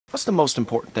What's the most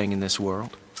important thing in this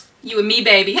world? You and me,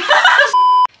 baby.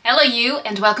 Hello you,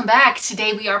 and welcome back.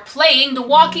 Today we are playing The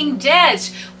Walking Dead.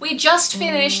 We just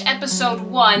finished episode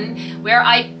 1, where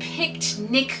I picked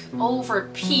Nick over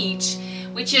Pete,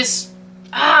 which is...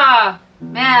 man,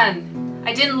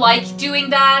 I didn't like doing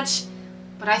that,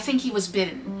 but I think he was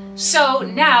bitten. So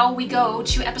now we go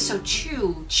to episode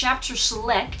 2, chapter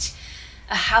select,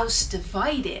 A House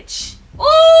Divided.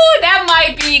 Ooh, that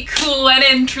might be cool and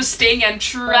interesting and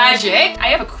tragic. I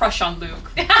have a crush on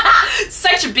Luke.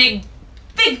 Such a big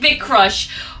crush.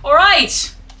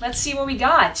 Alright, let's see what we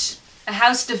got. A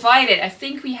house divided. I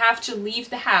think we have to leave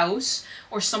the house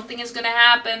or something is gonna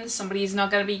happen. Somebody's not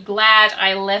gonna be glad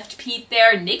I left Pete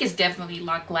there. Nick is definitely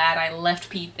not glad I left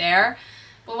Pete there.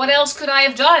 But what else could I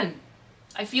have done?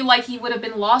 I feel like he would have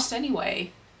been lost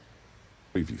anyway.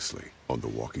 Previously on The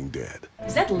Walking Dead.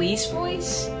 Is that Lee's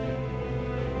voice?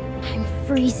 I'm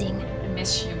freezing. I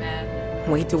miss you, man.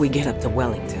 Wait till we get up to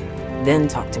Wellington. Then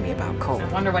talk to me about Cole. I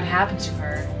wonder what happened to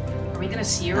her. Are we gonna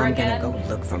see her I'm again? gonna go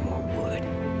look for more wood.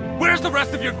 Where's the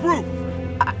rest of your group?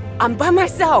 I'm by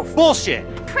myself. Bullshit!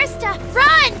 Krista,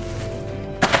 run!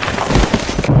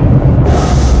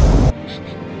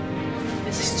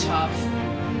 This is tough.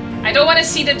 I don't want to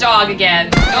see the dog again.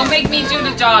 Don't make me do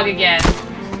the dog again.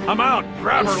 I'm out.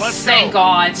 Grab her. Let's Thank go.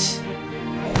 God.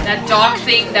 That dog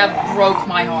thing, that broke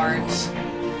my heart.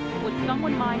 Would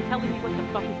someone mind telling me what the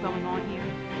fuck is going on here?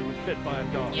 She was bit by a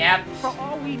dog. Yep. For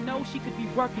all we know, she could be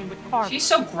working with Carver. She's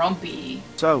so grumpy.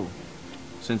 So,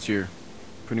 since you're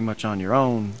pretty much on your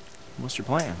own, what's your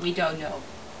plan? We don't know.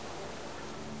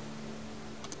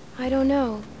 I don't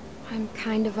know. I'm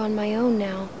kind of on my own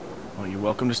now. Well, you're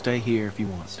welcome to stay here if you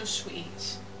want. So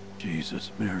sweet.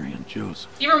 Jesus, Mary and Joseph.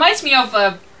 He reminds me of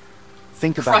a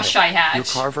Think about crush it. I had. You're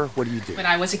Carver, what do you do? when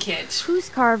I was a kid. Who's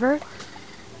Carver?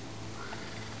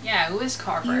 Yeah, who is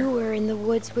Carver? You were in the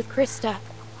woods with Krista.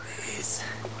 Please.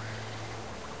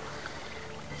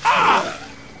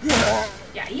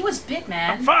 Yeah, he was bit,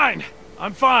 man. Fine.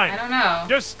 I'm fine. I don't know.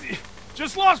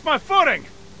 Just lost my footing.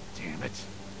 Damn it.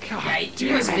 God Yeah, he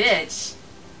damn was it. bit.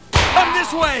 Come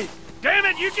this way. Damn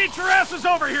it, you get your asses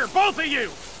over here, both of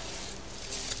you.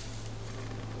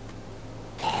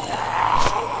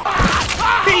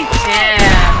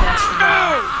 Damn, that's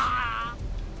rough.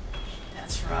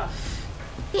 That's rough.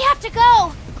 We have to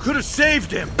go! Could have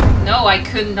saved him. No, I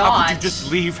could not. How could you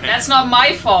just leave him? That's not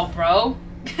my fault, bro.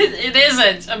 It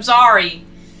isn't. I'm sorry.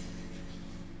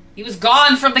 He was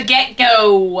gone from the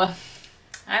get-go.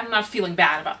 I'm not feeling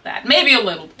bad about that. Maybe a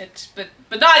little bit, but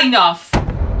not enough.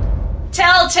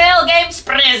 Telltale Games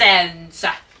presents,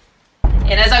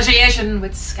 in association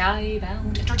with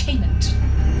Skybound Entertainment.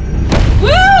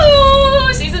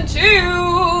 Woo! Season 2,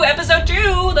 episode 2.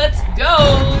 Let's go.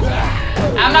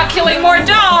 I'm not killing more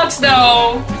dogs,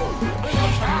 though.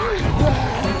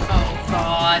 Oh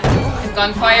God!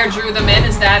 Gunfire drew them in.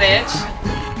 Is that it?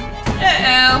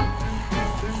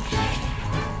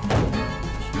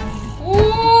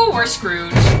 Uh-oh. Ooh, we're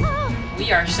screwed.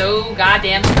 We are so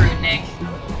goddamn screwed, Nick.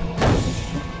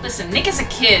 Listen, Nick is a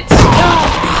kid.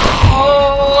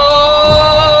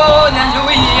 Oh,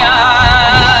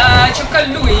 hallelujah,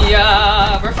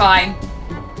 chukaluya. We're fine.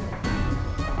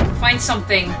 Find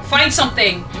something. Find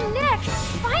something. Nick,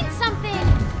 find something!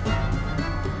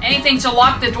 Anything to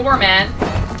lock the door, man.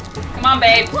 Come on,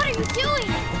 babe. What are you doing?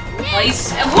 Nick!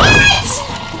 Well, what?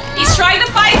 He's trying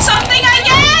to find something, I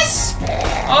guess?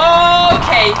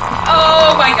 Okay.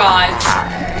 Oh my God.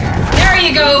 There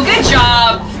you go. Good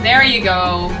job. There you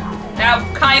go. That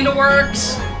kind of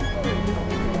works.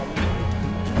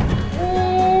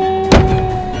 Ooh.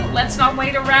 Let's not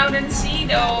wait around and see,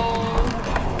 though.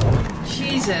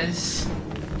 Jesus.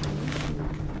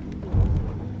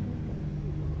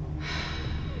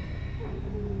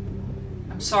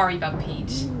 I'm sorry about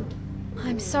Pete.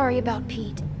 I'm sorry about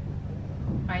Pete.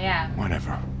 I am.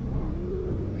 Whatever.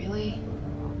 Really?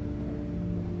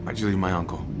 Why'd you leave my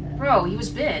uncle? Bro, he was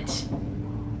bit.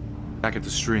 Back at the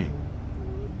stream.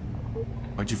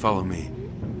 Why'd you follow me?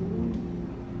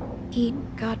 Pete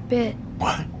got bit.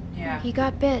 What? Yeah. He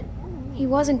got bit. He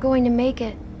wasn't going to make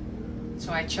it.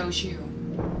 So I chose you.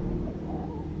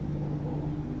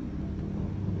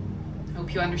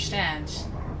 Hope you understand.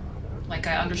 Like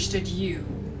I understood you.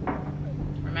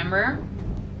 Remember?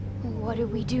 What do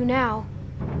we do now?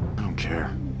 I don't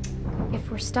care.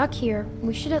 If we're stuck here,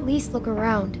 we should at least look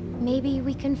around. Maybe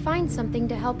we can find something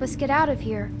to help us get out of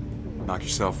here. Knock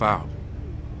yourself out.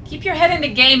 Keep your head in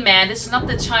the game, man. This is not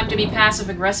the time to be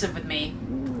passive-aggressive with me.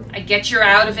 I get you're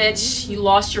out of it. You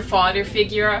lost your father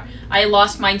figure. I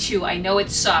lost mine too. I know it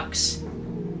sucks.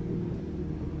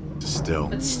 Still,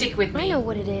 But stick with me. I know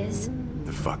what it is.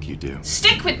 the fuck you do.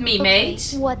 Stick with me, Okay,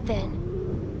 mate. what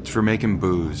then? It's for making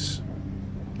booze.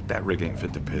 That rig ain't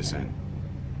fit to piss in.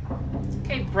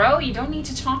 Okay, bro, you don't need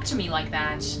to talk to me like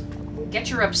that. Get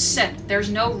your upset. There's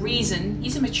no reason.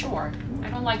 He's immature. I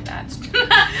don't like that.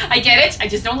 I get it. I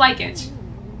just don't like it.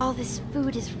 All this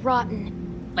food is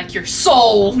rotten. Like your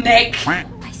soul, Nick.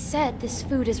 I said this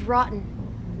food is rotten.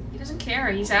 He doesn't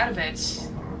care. He's out of it.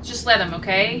 Just let him,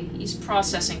 okay? He's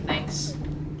processing things.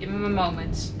 Give him a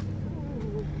moment.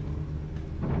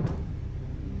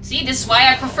 See, this is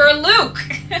why I prefer Luke.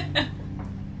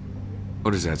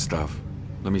 What is that stuff?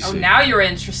 Let me see. Oh, now you're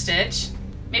interested.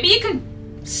 Maybe you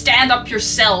can stand up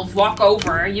yourself, walk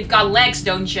over. You've got legs,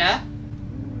 don't you?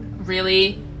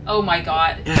 Really? Oh my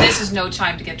god. This is no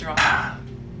time to get drunk.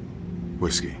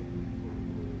 Whiskey.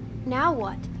 Now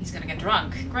what? He's gonna get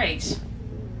drunk. Great.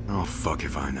 Oh, fuck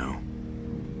if I know.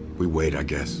 We wait, I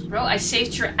guess. Bro, I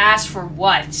saved your ass for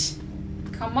what?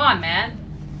 Come on, man.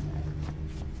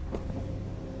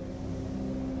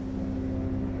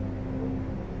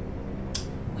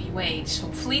 We wait.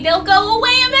 Hopefully they'll go away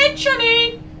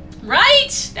eventually.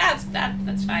 Right? That's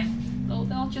fine.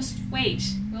 They'll just wait.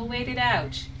 We'll wait it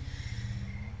out.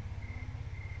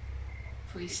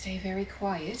 If we stay very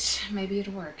quiet, maybe it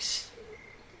works.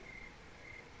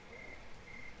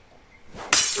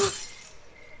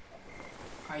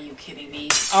 Are you kidding me?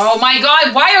 Oh my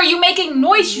god, why are you making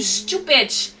noise, you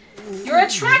stupid? You're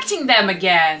attracting them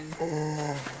again.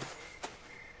 Oh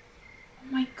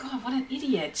my god, what an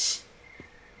idiot.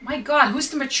 My god, who's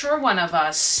the mature one of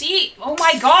us? See? Oh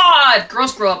my god!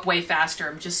 Girls grow up way faster,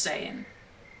 I'm just saying.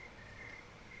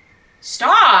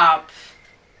 Stop!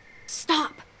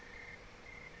 Stop!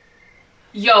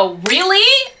 Yo,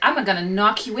 really? I'm gonna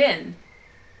knock you in.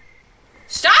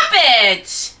 Stop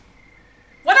it!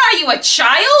 What are you, a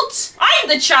child? I'm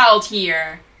the child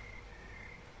here.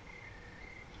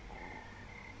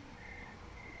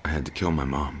 I had to kill my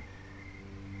mom.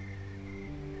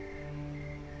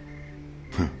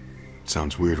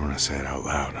 Sounds weird when I say it out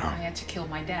loud, huh? I had to kill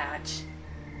my dad.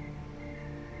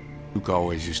 Luke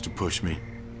always used to push me.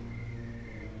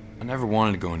 I never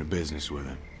wanted to go into business with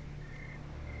him.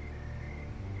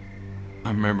 I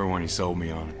remember when he sold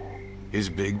me on it. His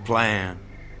big plan.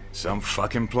 Some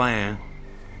fucking plan.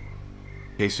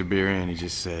 Case of beer in, he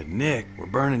just said, "Nick, we're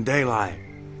burning daylight."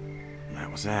 And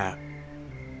that was that.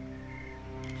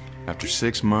 After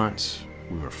 6 months,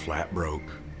 we were flat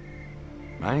broke.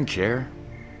 I didn't care.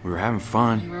 We were having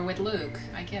fun. You were with Luke.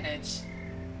 I get it.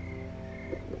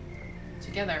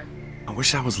 Together. I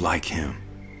wish I was like him.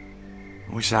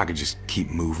 I wish I could just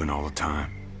keep moving all the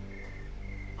time.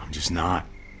 I'm just not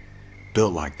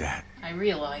built like that. I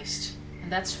realized.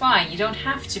 And that's fine. You don't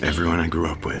have to be. Everyone I grew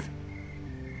up with,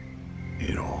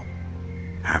 it all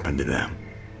happened to them.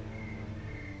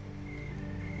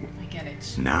 I get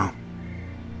it. Now,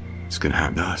 it's gonna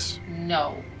happen to us.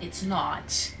 No, it's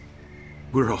not.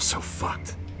 We're all so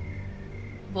fucked.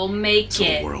 We'll make This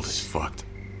it. whole world is fucked.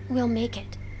 We'll make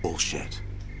it. Bullshit.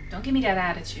 Don't give me that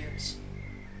attitude.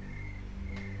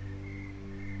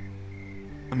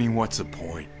 I mean, what's the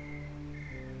point?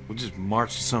 We'll just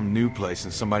march to some new place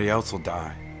and somebody else will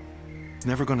die. It's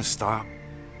never gonna stop.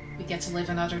 We get to live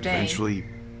another day. Eventually,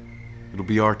 it'll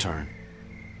be our turn.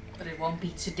 But it won't be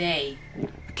today.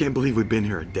 I can't believe we've been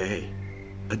here a day.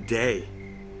 A day.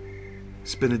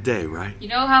 It's been a day, right? You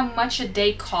know how much a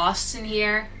day costs in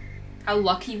here? How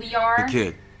lucky we are? Hey,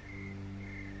 kid.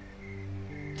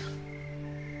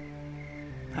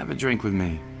 Have a drink with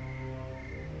me.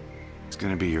 It's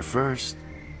gonna be your first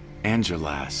and your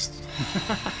last.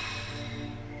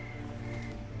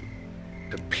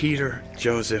 To Peter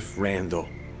Joseph Randall,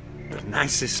 the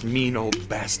nicest mean old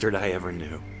bastard I ever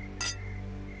knew.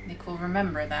 Nick will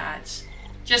remember that.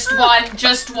 Just one,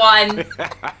 just one.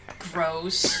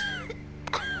 Gross.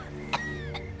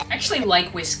 I actually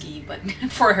like whiskey, but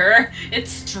for her,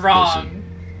 it's strong. Listen,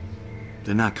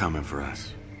 they're not coming for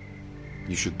us.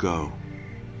 You should go.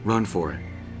 Run for it.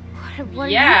 What are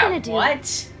Yeah, you gonna do?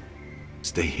 what?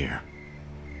 Stay here.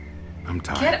 I'm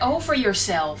tired. Get over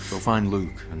yourself. Go find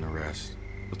Luke and the rest.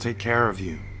 They'll take care of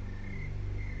you.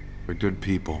 They're good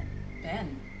people.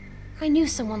 Ben. I knew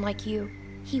someone like you.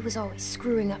 He was always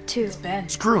screwing up too. It's Ben.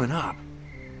 Screwing up.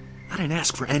 I didn't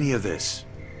ask for any of this.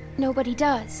 Nobody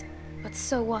does. But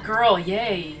so what? Girl,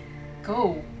 yay.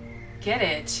 Go. Get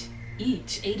it.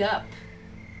 Eat. Ate up.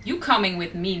 You coming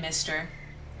with me, mister.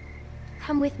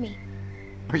 Come with me.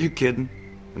 Are you kidding?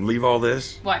 And leave all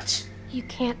this? What? You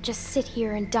can't just sit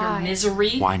here and Your die.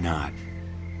 misery? Why not?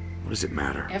 What does it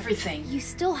matter? Everything. You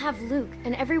still have Luke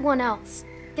and everyone else.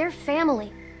 They're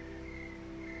family.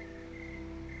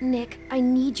 Nick, I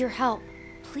need your help.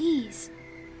 Please.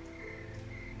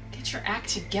 Get your act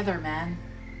together, man.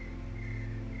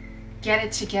 Get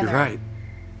it together. You're right.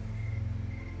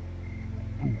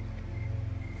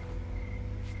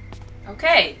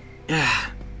 Okay. Yeah.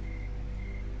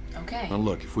 Okay. Now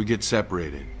look, if we get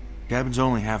separated, cabin's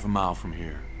only half a mile from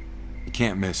here. You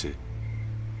can't miss it.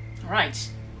 Alright.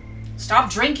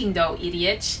 Stop drinking though,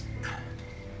 idiot.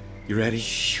 You ready?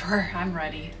 Sure, I'm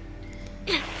ready.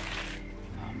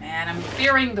 Oh man, I'm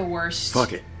fearing the worst.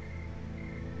 Fuck it.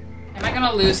 Am I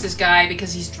gonna lose this guy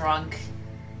because he's drunk?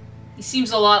 He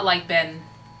seems a lot like Ben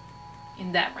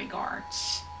in that regard.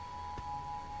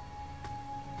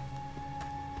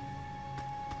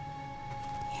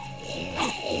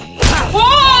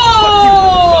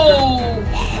 Whoa!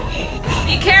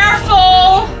 Be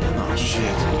careful! Oh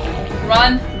shit.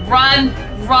 Run, run,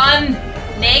 run!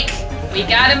 Nick, we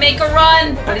gotta make a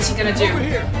run! What is he gonna do? Over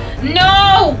here.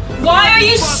 No! Why are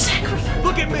you sacrificing?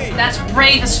 Look at me. That's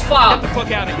brave as fuck. Get the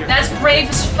fuck out of here. That's brave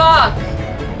as fuck.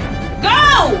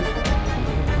 Go!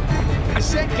 I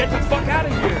said get the fuck out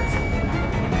of here.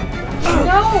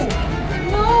 No!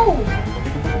 No!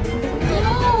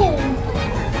 No!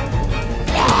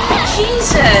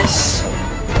 Jesus!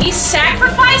 He's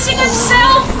sacrificing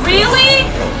himself? Really?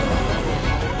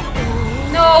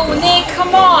 No, Nick,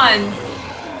 come on!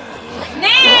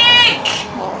 Nick!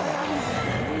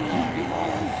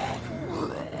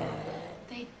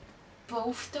 They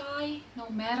both die, no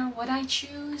matter what I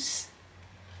choose?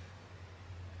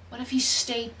 What if he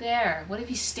stayed there? What if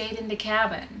he stayed in the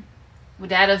cabin? Would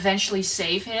that eventually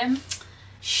save him?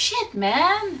 Shit,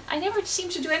 man! I never seem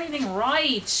to do anything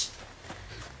right.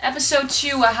 Episode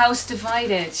 2, A House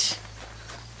Divided.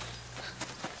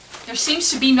 There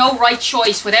seems to be no right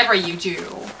choice, whatever you do.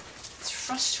 It's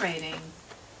frustrating.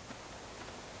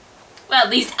 Well, at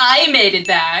least I made it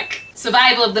back.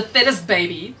 Survival of the fittest,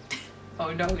 baby.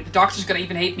 Oh no, the doctor's gonna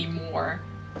even hate me more.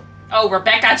 Oh,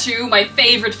 Rebecca too, my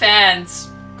favorite fans.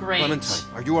 Great. Clementine,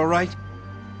 are you alright?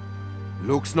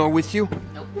 Luke's not with you?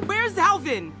 Nope. Where's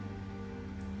Alvin?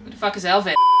 Who the fuck is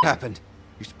Elvin? Happened.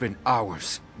 It's been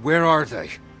hours. Where are they?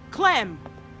 Clem.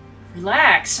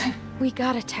 Relax. We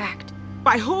got attacked.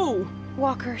 By who?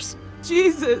 Walkers.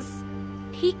 Jesus.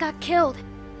 He got killed.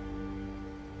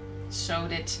 So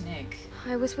did Nick.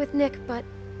 I was with Nick, but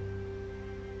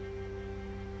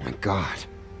My God.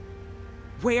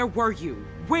 Where were you?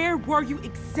 Where were you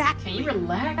exactly? Can you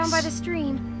relax? down by the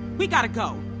stream. We gotta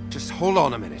go. Just hold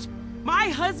on a minute. My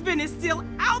husband is still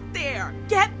out there.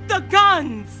 Get the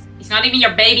guns. He's not even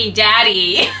your baby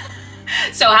daddy.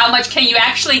 So how much can you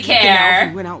actually Nick and Alvin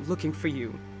care? went out looking for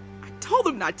you. I told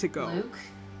them not to go. Luke?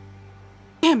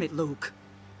 Damn it, Luke.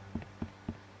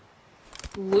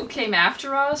 Luke came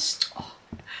after us? Oh,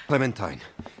 Clementine,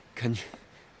 can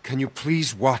you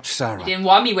please watch Sarah? he didn't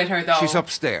want me with her though. She's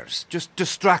upstairs. Just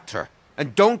distract her.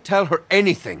 And don't tell her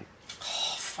anything.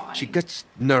 Oh, fine. She gets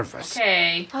nervous.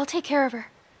 Okay. I'll take care of her.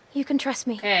 You can trust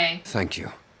me. Okay. Thank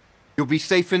you. You'll be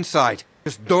safe inside.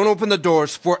 Just don't open the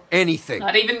doors for anything.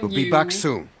 Not even We'll you. be back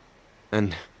soon.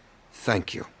 And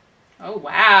thank you. Oh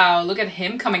wow, look at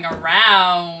him coming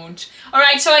around.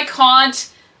 Alright, so I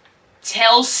can't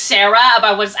tell Sarah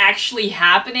about what's actually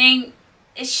happening.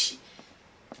 Is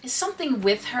something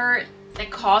with her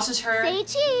that causes her... Say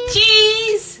cheese!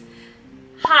 Cheese!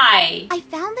 Hi. I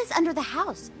found this under the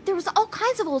house. There was all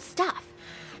kinds of old stuff.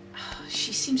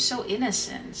 She seems so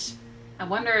innocent. I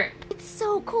wonder... It's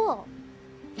so cool.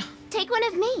 Take one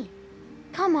of me.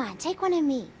 Come on, take one of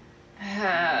me.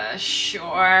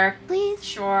 Sure. Please?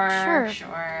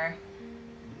 Sure.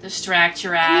 Distract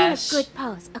your Come in a ass. good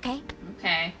pose, okay?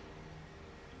 Okay.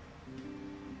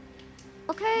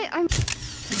 Okay, I'm...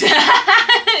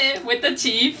 With the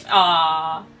teeth?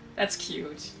 Aw, that's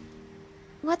cute.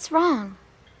 What's wrong?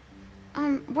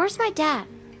 Where's my dad?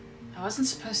 I wasn't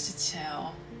supposed to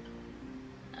tell.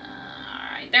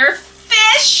 Alright, they're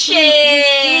fishing!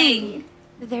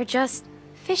 They're just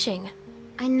fishing.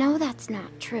 I know that's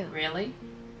not true. Really?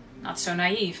 Not so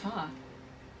naive, huh?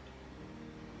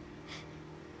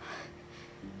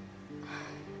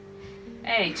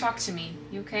 Hey, talk to me.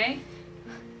 You okay?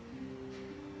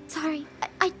 Sorry,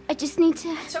 I just need to...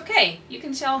 It's okay. You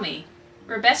can tell me.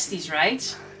 We're besties,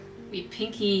 right? We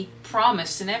pinky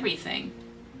promised and everything.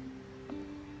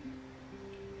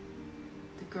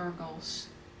 The gurgles.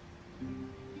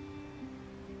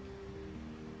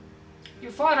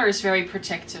 Your father is very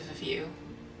protective of you.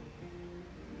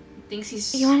 He thinks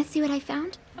he's... You want to see what I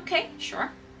found? Okay,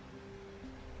 sure.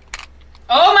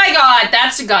 Oh my god,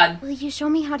 that's a gun. Will you show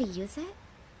me how to use it?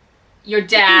 Your I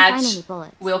dad couldn't find any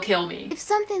bullets. will kill me. If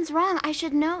something's wrong, I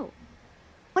should know.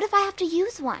 What if I have to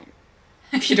use one?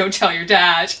 If you don't tell your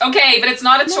dad. Okay, but it's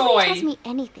not a Nobody toy. tells me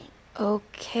anything.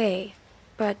 Okay,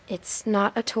 but it's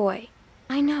not a toy.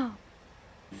 I know.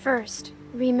 First,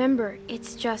 remember,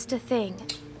 it's just a thing.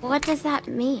 What does that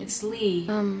mean? It's Lee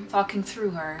talking through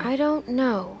her. I don't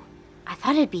know. I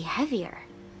thought it'd be heavier.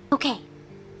 Okay.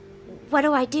 What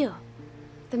do I do?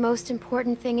 The most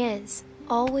important thing is,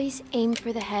 always aim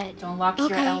for the head. Don't lock your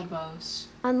Okay. elbows.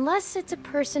 Unless it's a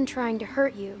person trying to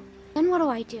hurt you. Then what do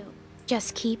I do?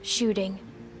 Just keep shooting.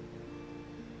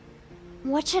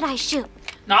 What should I shoot?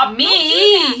 Not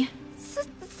me!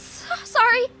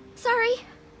 Sorry.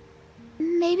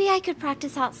 Maybe I could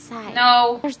practice outside.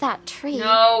 No. There's that tree.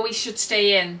 No, we should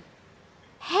stay in.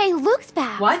 Hey, Luke's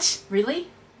back. What? Really?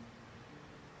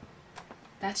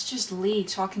 That's just Lee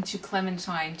talking to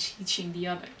Clementine, teaching the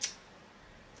others.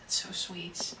 That's so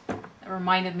sweet. That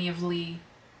reminded me of Lee.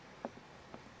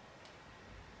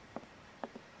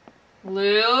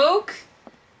 Luke?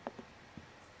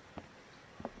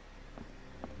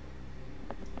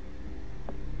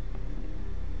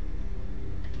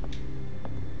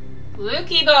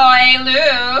 Lukey boy,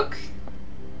 Luke.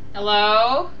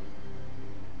 Hello?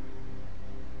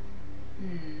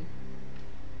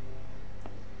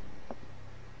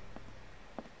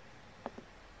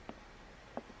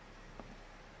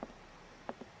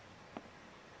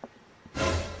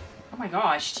 Oh my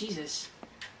gosh, Jesus.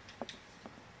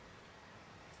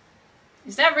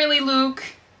 Is that really Luke?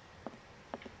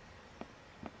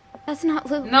 That's not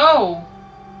Luke. No!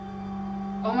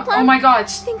 Oh my god. I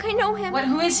think I know him. What?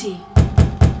 Who is he?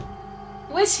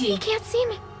 Who is he? He can't see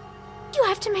me. You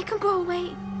have to make him go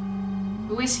away.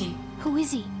 Who is he? Who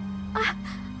is he?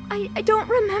 I don't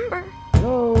remember.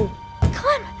 No.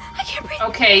 Clem, I can't breathe.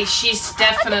 Okay, she's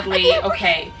definitely...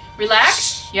 Okay,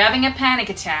 relax. You're having a panic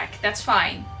attack. That's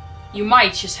fine. You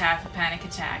might just have a panic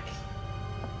attack.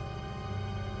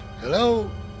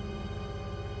 Hello?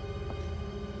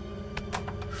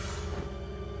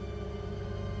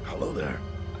 Hello there.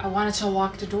 I wanted to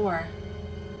lock the door.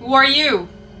 Who are you?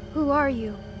 Who are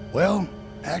you? Well,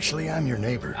 actually, I'm your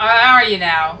neighbor. How are you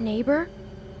now? Neighbor?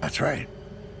 That's right.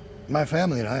 My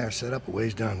family and I are set up a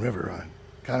ways downriver. I'm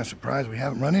kind of surprised we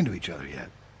haven't run into each other yet.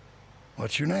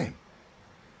 What's your name?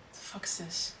 What the fuck's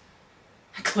this?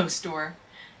 A closed door.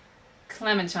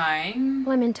 Clementine.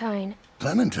 Clementine.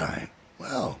 Clementine?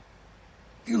 Well,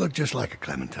 you look just like a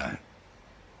Clementine.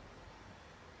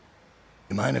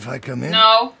 You mind if I come in?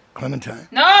 No. Clementine?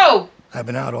 No! I've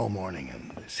been out all morning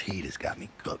and this heat has got me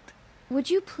cooked. Would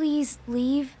you please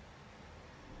leave?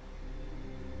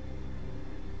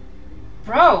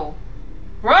 Bro.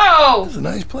 Bro! This is a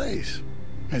nice place.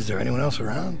 Is there anyone else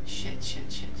around? Shit.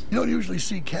 You don't usually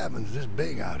see cabins this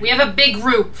big out here. We have a big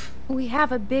group. We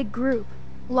have a big group.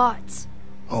 Lots.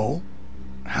 Oh?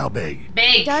 How big?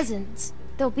 Big. Dozens.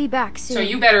 They'll be back soon. So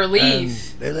you better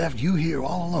leave. And they left you here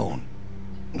all alone.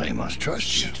 They must trust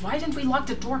Shit, you. why didn't we lock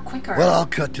the door quicker? Well, I'll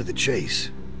cut to the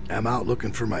chase. I'm out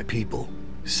looking for my people.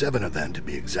 7 of them, to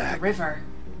be exact. River.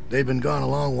 They've been gone a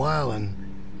long while, and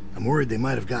I'm worried they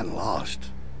might have gotten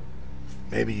lost.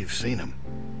 Maybe you've seen them.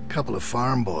 A couple of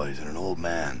farm boys and an old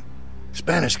man.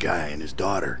 Spanish guy and his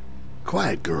daughter.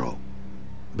 Quiet girl.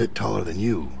 Bit taller than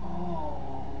you.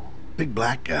 Oh. Big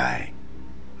black guy.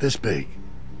 This big.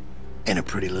 And a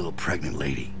pretty little pregnant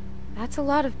lady. That's a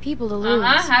lot of people to lose.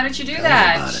 How did you do Tell me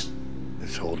that? about it.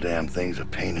 This whole damn thing's a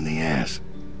pain in the ass.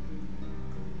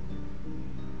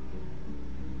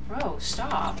 Bro,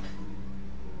 stop.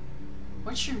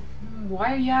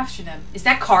 Why are you after them? Is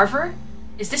that Carver?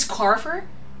 Is this Carver?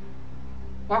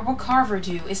 What will Carver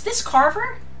do? Is this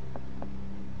Carver?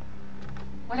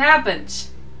 What happened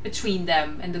between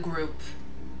them and the group?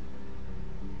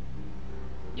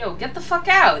 Yo, get the fuck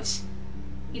out.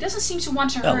 He doesn't seem to want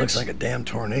to That hurt looks like a damn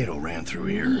tornado ran through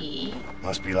here. me.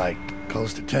 Must be like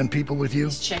close to 10 people with you?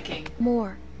 He's checking.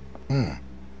 More.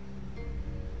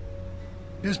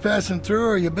 Just passing through,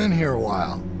 or you been here a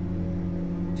while?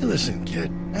 Hey, listen, kid.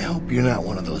 I hope you're not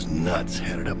one of those nuts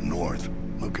headed up north,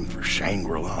 looking for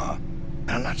Shangri-La.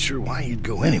 I'm not sure why you'd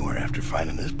go anywhere after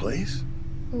finding this place.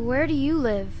 Where do you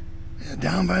live? Yeah,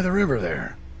 down by the river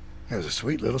there. There's a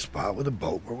sweet little spot with a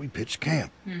boat where we pitched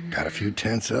camp. Got a few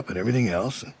tents up and everything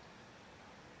else. And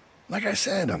like I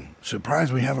said, I'm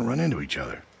surprised we haven't run into each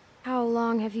other. How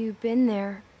long have you been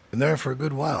there? Been there for a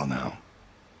good while now.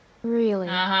 Really?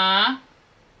 Uh-huh.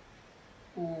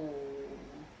 Ooh.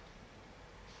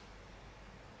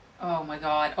 Oh my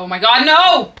god. Oh my god,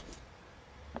 no!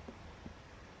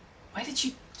 Why did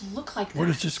you look like that? Where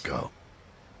does this go?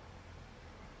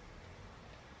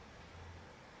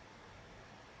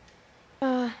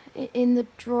 In the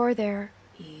drawer there.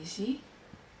 Easy.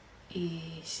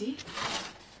 Easy.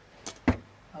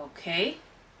 Okay.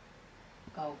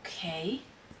 Okay.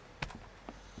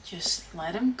 Just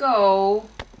let him go.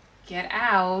 Get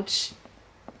out.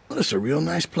 Well, it's a real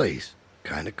nice place.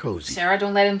 Kinda cozy. Sarah,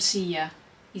 don't let him see ya.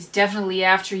 He's definitely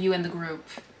after you and the group.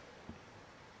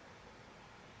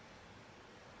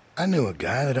 I knew a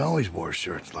guy that always wore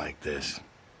shirts like this.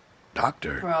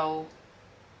 Doctor. Bro.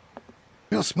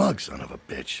 Real smug son of a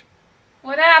bitch.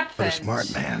 What happened? But a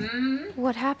smart man.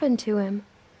 What happened to him?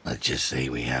 Let's just say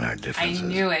we had our differences. I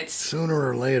knew it. Sooner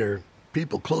or later,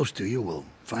 people close to you will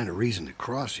find a reason to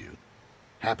cross you.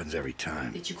 Happens every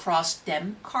time. Did you cross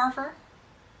them, Carver?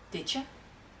 Did you?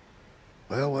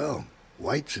 Well,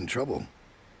 White's in trouble.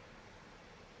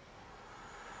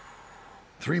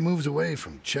 3 moves away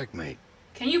from checkmate.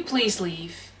 Can you please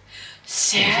leave?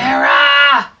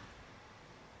 Sarah!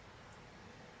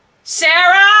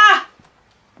 Sarah!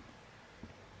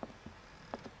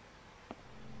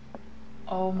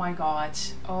 Oh my god.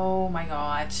 Oh my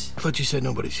god. I thought you said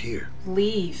nobody's here.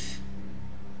 Leave.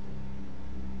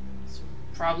 It's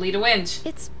probably the wind.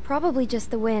 It's probably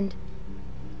just the wind.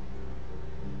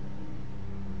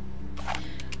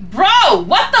 Bro,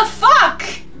 what the fuck?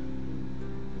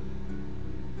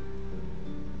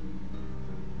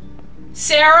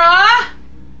 Sarah?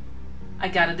 I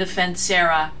gotta defend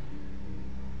Sarah.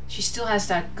 She still has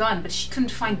that gun, but she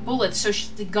couldn't find bullets, so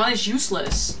the gun is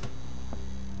useless.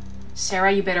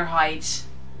 Sarah, you better hide.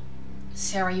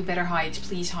 Sarah, you better hide.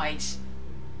 Please hide.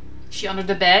 She under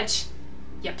the bed?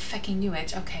 Yep, fucking knew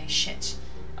it. Okay, shit.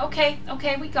 Okay,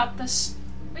 we got this.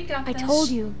 We got this. I told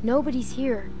you, nobody's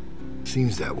here.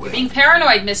 Seems that way. You're being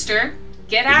paranoid, mister.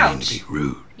 Get out. Mean to be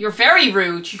rude. You're very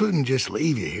rude. Couldn't just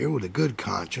leave you here with a good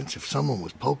conscience if someone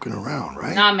was poking around,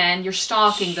 right? Nah, man, you're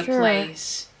stalking the Sure.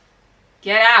 place.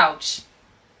 Get out.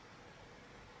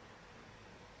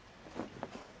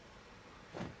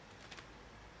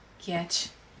 Get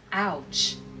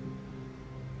out.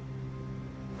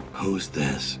 Who's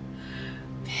this?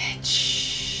 Bitch.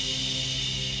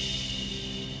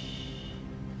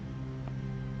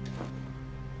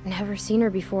 Never seen her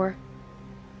before.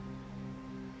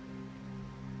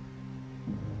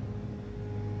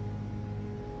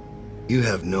 You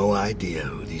have no idea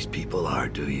who these people are,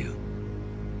 do you?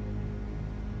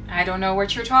 I don't know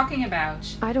what you're talking about.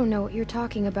 I don't know what you're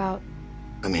talking about.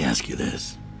 Let me ask you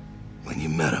this. When you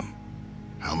met them,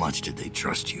 how much did they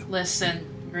trust you? Listen,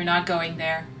 you're not going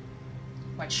there.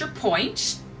 What's your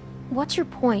point? What's your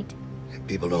point? If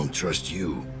people don't trust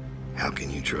you, how can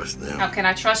you trust them? How can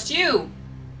I trust you?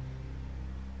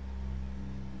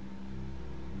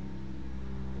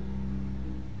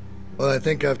 Well, I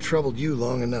think I've troubled you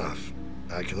long enough.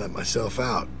 I can let myself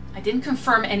out. I didn't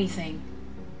confirm anything.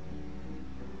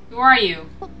 Who are you?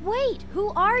 But wait, who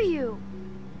are you?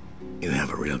 You have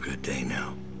a real good day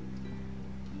now.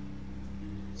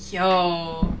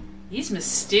 Yo, he's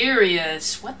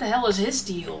mysterious. What the hell is his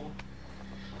deal?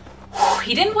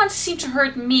 He didn't want to seem to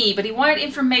hurt me, but he wanted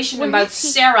information Where about is he?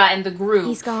 Sarah and the group.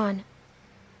 He's gone.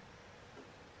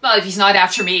 Well, if he's not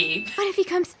after me. What if he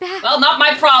comes back? Well, not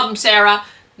my problem, Sarah.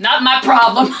 Not my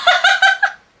problem.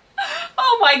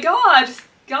 Oh my god.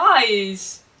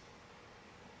 Guys.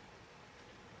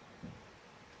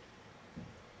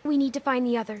 We need to find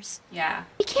the others. Yeah.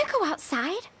 We can't go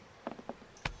outside.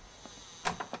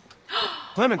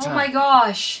 Clementine. Oh my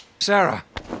gosh. Sarah.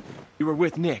 You were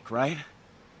with Nick, right?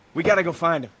 We gotta go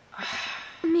find him.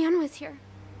 A man was here.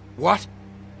 What?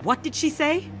 What did she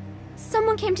say?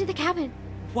 Someone came to the cabin.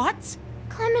 What?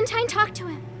 Clementine talked to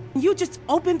him. You just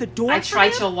opened the door I for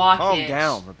tried him? to lock Calm it.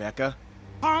 down, Rebecca.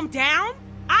 Calm down?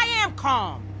 I am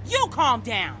calm. You calm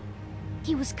down.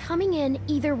 He was coming in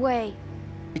either way.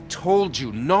 I told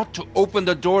you not to open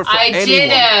the door for I anyone.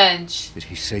 didn't. Did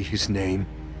he say his name?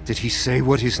 Did he say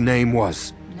what his name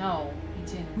was? No, he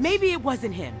didn't. Maybe it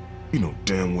wasn't him. You know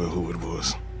damn well who it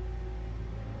was.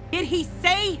 Did he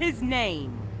say his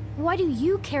name? Why do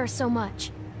you care so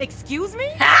much? Excuse me?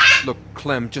 Look,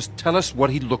 Clem, just tell us what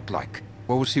he looked like.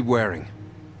 What was he wearing?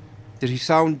 Did he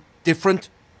sound different?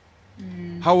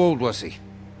 How old was he?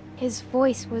 His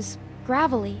voice was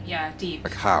gravelly. Yeah, deep.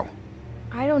 Like how?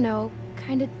 I don't know,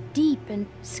 kind of deep and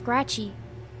scratchy.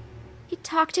 He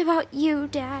talked about you,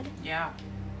 Dad. Yeah.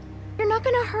 You're not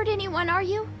gonna hurt anyone, are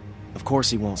you? Of course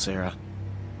he won't, Sarah.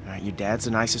 Your dad's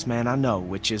the nicest man I know,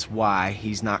 which is why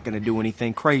he's not gonna do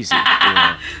anything crazy.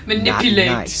 Or Manipulate.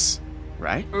 Not nice,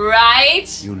 right? Right?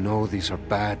 You know these are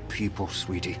bad people,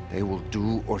 sweetie. They will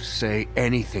do or say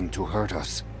anything to hurt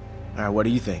us. All right, what do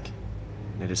you think?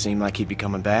 Did it seem like he'd be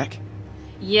coming back?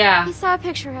 Yeah. He saw a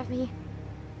picture of me.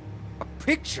 A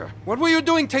picture? What were you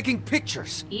doing taking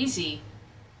pictures? Easy.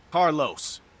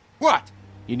 Carlos, What?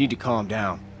 you need to calm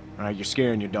down. All right, you're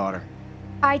scaring your daughter.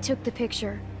 I took the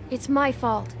picture. It's my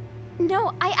fault.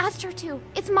 No, I asked her to.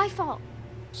 It's my fault.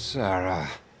 Sarah.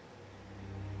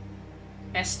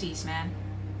 Besties, man.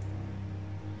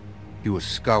 He was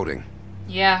scouting.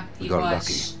 Yeah, he We got was.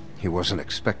 lucky. He wasn't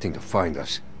expecting to find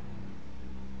us.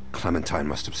 Clementine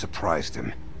must have surprised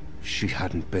him. If she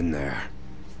hadn't been there.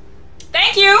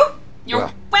 Thank you! You're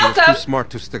Well, welcome! He was too smart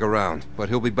to stick around, but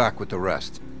he'll be back with the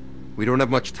rest. We don't have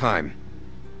much time.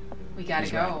 We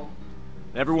gotta go.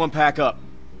 Everyone pack up.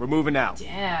 We're moving out.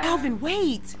 Yeah. Alvin,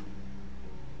 wait!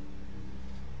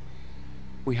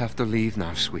 We have to leave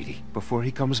now, sweetie, before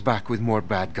he comes back with more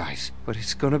bad guys. But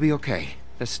it's gonna be okay.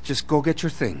 Let's just go get your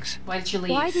things. Why did you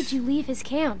leave? Why did you leave his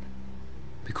camp?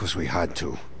 Because we had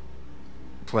to.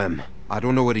 Clem, I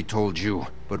don't know what he told you,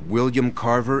 but William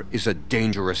Carver is a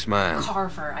dangerous man.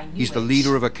 Carver, I knew He's it. the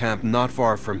leader of a camp not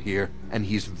far from here, and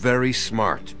he's very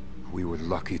smart. We were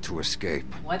lucky to escape.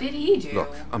 What did he do?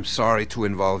 Look, I'm sorry to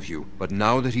involve you, but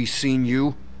now that he's seen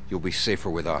you, you'll be safer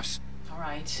with us.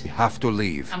 Alright. We have to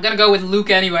leave. I'm gonna go with Luke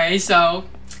anyway, so...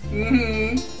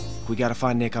 We gotta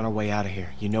find Nick on our way out of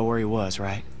here. You know where he was,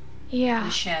 right? Yeah. The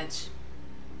sheds.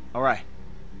 Alright.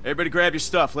 Everybody grab your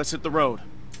stuff. Let's hit the road.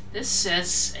 This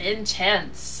is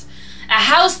intense. A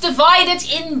house divided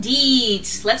indeed.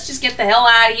 Let's just get the hell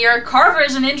out of here. Carver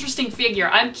is an interesting figure.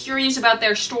 I'm curious about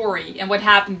their story and what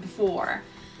happened before.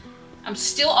 I'm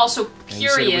still also And you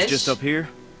said it curious was just up here?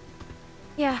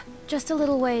 Yeah, just a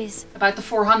little ways. about the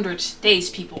 400 days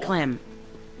people. Clem,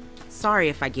 sorry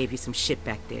if I gave you some shit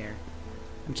back there.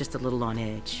 I'm just a little on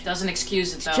edge. Doesn't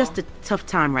excuse it though. It's just a tough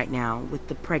time right now with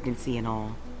the pregnancy and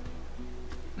all.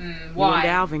 You why? and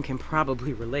Alvin can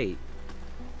probably relate.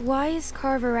 Why is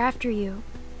Carver after you?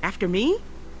 After me?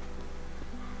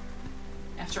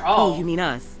 After all. Oh, you mean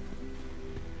us?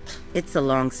 It's a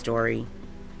long story.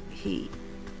 He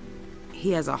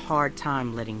has a hard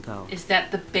time letting go. Is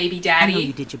that the baby I daddy? know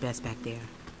you did your best back there.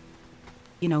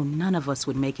 You know, none of us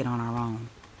would make it on our own.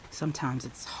 Sometimes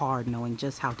it's hard knowing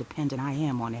just how dependent I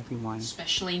am on everyone.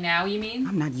 Especially now, you mean?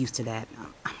 I'm not used to that.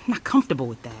 I'm not comfortable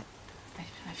with that.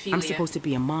 I feel I'm ya. supposed to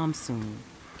be a mom soon.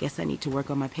 Guess I need to work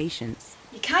on my patience.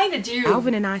 You kinda do.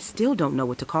 Alvin and I still don't know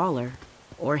what to call her.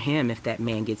 Or him if that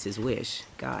man gets his wish.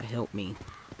 God help me.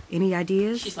 Any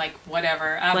ideas? She's like,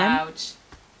 whatever, I'm Clem? out.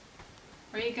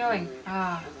 Where are you going?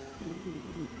 Ah.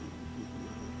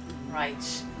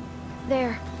 Right.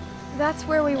 There. That's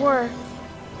where we were.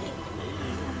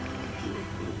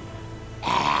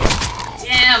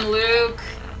 Damn, Luke.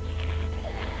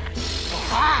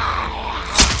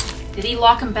 Did he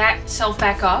lock himself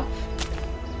back up?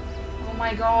 Oh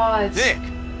my god. Nick!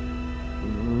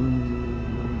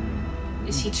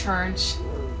 Is he turned?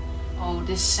 Oh,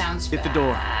 this sounds Hit bad. the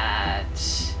door.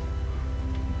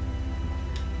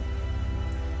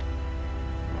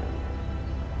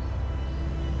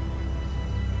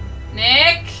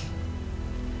 Nick?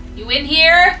 You in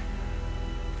here?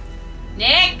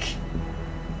 Nick?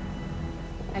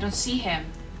 I don't see him.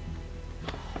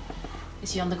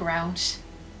 Is he on the ground?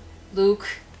 Luke?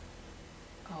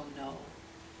 Oh no.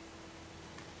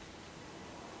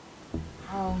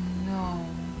 Oh no.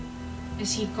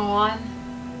 Is he gone?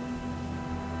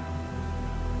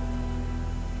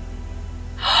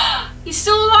 He's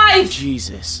still alive!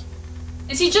 Jesus.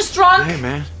 Is he just drunk? Hey,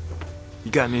 man.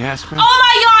 You got any aspirin?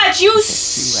 Oh my god, you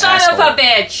son of a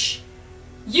bitch!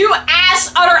 You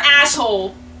utter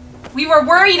asshole! We were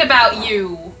worried about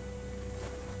you!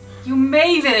 You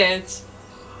made it!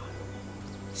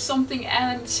 Something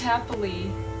ends happily.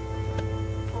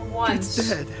 For once. It's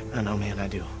dead. I know, man, I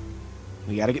do.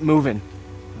 We gotta get moving.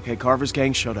 Okay, Carver's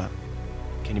gang showed up.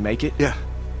 Can you make it? Yeah.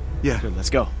 Yeah. Good, let's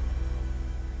go.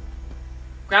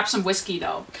 Grab some whiskey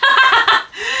though.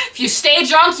 If you stay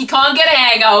drunk, you can't get a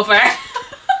hangover.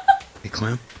 Hey,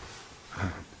 Clem.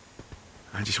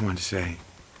 I just wanted to say,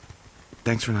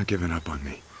 thanks for not giving up on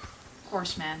me. Of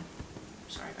course, man. I'm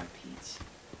sorry about Pete.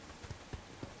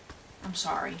 I'm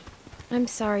sorry. I'm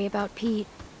sorry about Pete.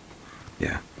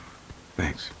 Yeah.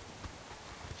 Thanks.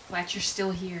 Glad you're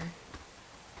still here.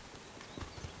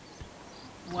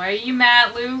 Why are you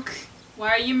mad, Luke? Why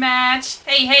are you mad?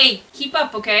 Hey, keep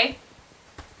up, okay?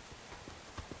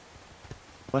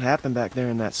 What happened back there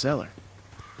in that cellar?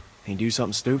 He do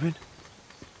something stupid?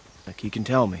 Like, you can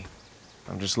tell me.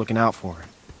 I'm just looking out for him.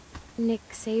 Nick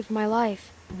saved my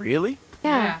life. Really?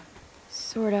 Yeah.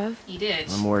 Sort of. He did.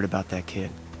 I'm worried about that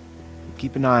kid.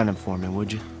 Keep an eye on him for me,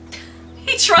 would you?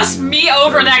 He trusts me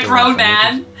over that grown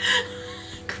man.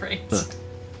 Great. Look,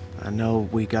 I know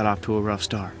we got off to a rough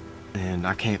start, and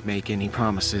I can't make any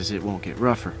promises it won't get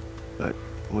rougher, but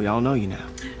we all know you now.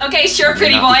 Okay, sure, May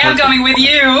pretty boy, not be I'm perfect, coming with but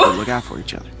you. look out for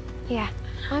each other. Yeah,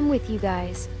 I'm with you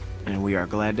guys. And we are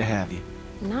glad to have you.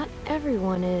 Not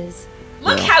everyone is.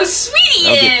 Look Well, how sweet he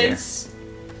I'll get there. is!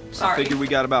 I Sorry. figure we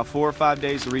got about 4 or 5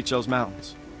 days to reach those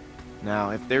mountains. Now,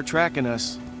 if they're tracking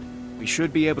us, we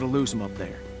should be able to lose them up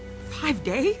there. 5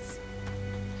 days?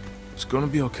 It's gonna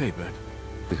be okay, babe.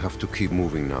 We have to keep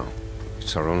moving now.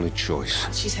 It's our only choice.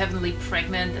 She's heavily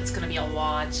pregnant, that's gonna be a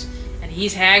lot. And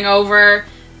he's hangover.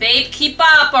 Babe, keep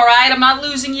up, alright? I'm not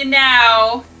losing you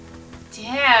now.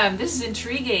 Damn, this is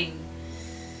intriguing.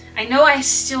 I know I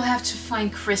still have to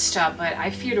find Krista, but I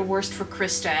fear the worst for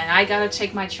Krista, and I gotta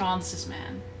take my chances,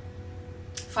 man.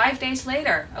 5 days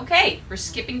later. Okay, we're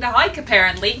skipping the hike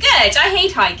apparently. Good, I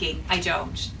hate hiking. I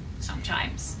don't.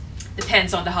 Sometimes.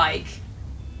 Depends on the hike.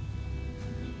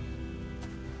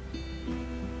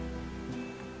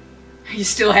 Are you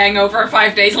still hangover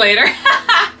 5 days later?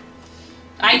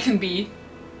 I can be.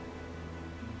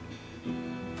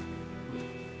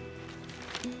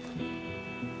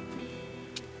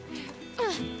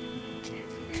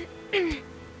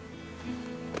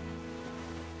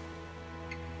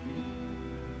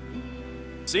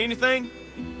 See anything?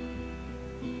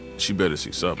 She better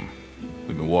see something.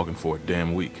 We've been walking for a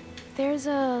damn week. There's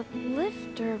a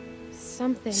lift or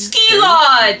something. Ski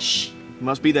lodge!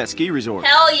 Must be that ski resort.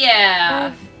 Hell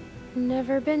yeah! I've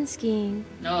never been skiing.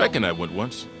 No. Beck and I went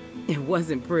once. It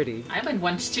wasn't pretty. I went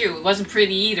once too. It wasn't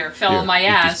pretty either. Fell Here, on my eat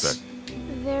ass. this, Beck.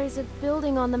 There's a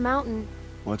building on the mountain.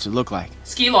 What's it look like?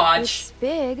 Ski lodge. It's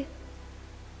big.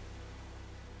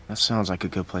 That sounds like a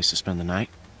good place to spend the night.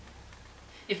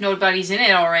 If nobody's in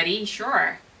it already,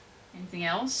 sure. Anything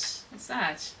else? What's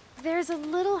that? There's a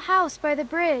little house by the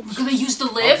bridge. We're gonna use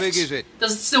the lift? How big is it?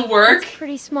 Does it still work? It's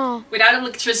pretty small. Without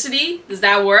electricity? Does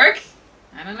that work?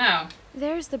 I don't know.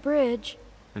 There's the bridge.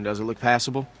 And does it look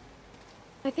passable?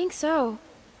 I think so.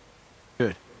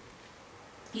 Good.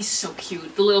 He's so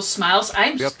cute. The little smiles.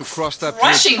 I'm We have to cross that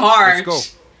crushing bridge. hard.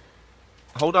 Let's go.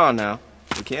 Hold on now.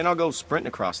 We can't all go sprinting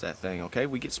across that thing, okay?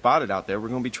 We get spotted out there, we're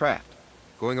gonna be trapped.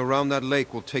 Going around that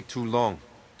lake will take too long.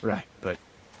 Right, but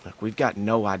look, we've got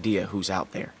no idea who's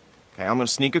out there. Okay, I'm gonna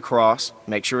sneak across,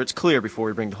 make sure it's clear before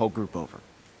we bring the whole group over.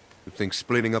 You think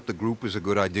splitting up the group is a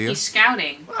good idea? He's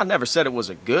scouting. Well, I never said it was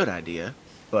a good idea,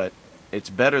 but it's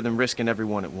better than risking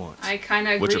everyone at once. I kind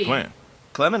of agree. What's your plan?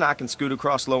 Clem and I can scoot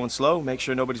across low and slow, make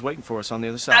sure nobody's waiting for us on the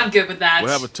other side. I'm good with that.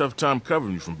 We'll have a tough time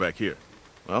covering you from back here.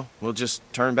 Well, we'll just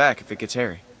turn back if it gets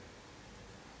hairy.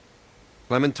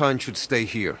 Clementine should stay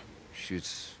here.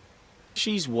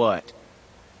 She's what?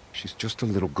 She's just a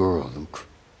little girl, Luke.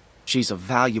 She's a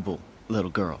valuable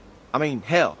little girl. I mean,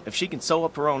 hell, if she can sew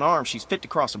up her own arm, she's fit to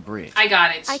cross a bridge. I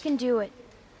got it. I can do it.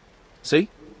 See?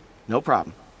 No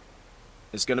problem.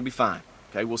 It's gonna be fine.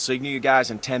 Okay, we'll signal you guys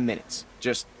in 10 minutes.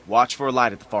 Just watch for a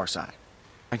light at the far side.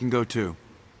 I can go too.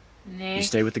 Nick. You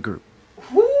stay with the group.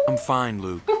 I'm fine,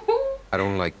 Luke. I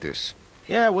don't like this.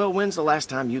 Yeah, well, when's the last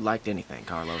time you liked anything,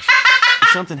 Carlos? If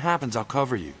something happens, I'll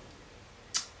cover you.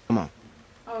 Come on.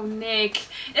 Oh, Nick.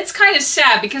 It's kind of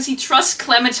sad because he trusts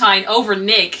Clementine over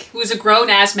Nick, who is a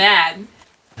grown-ass man.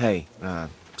 Hey,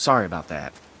 sorry about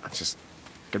that. I just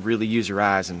could really use your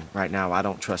eyes, and right now I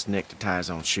don't trust Nick to tie his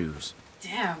own shoes.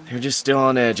 Damn. They're just still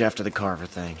on edge after the Carver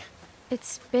thing.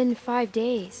 It's been 5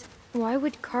 days. Why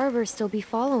would Carver still be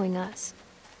following us?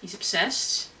 He's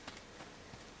obsessed.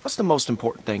 What's the most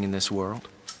important thing in this world?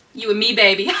 You and me,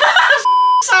 baby.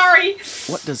 Sorry.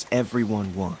 What does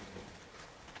everyone want?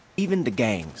 Even the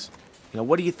gangs. You know,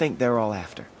 what do you think they're all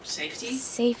after? Safety?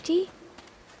 Safety?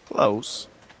 Close.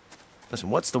 Listen,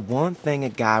 what's the one thing a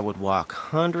guy would walk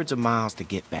hundreds of miles to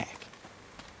get back?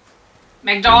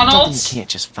 McDonald's? Something you can't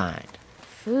just find.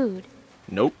 Food.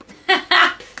 Nope.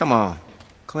 Come on.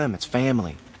 Clem, it's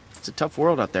family. It's a tough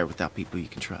world out there without people you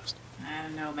can trust. I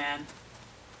don't know, man.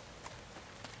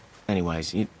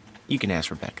 Anyways, you can ask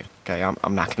Rebecca, okay?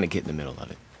 I'm not gonna get in the middle of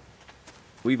it.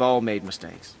 We've all made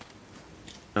mistakes.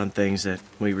 Done things that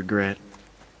we regret.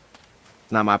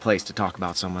 It's not my place to talk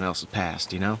about someone else's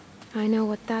past, you know? I know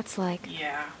what that's like.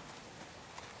 Yeah.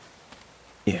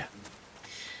 Yeah.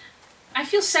 I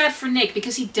feel sad for Nick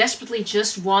because he desperately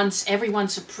just wants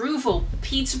everyone's approval.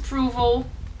 Pete's approval,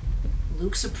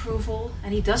 Luke's approval,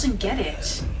 and he doesn't get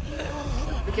it.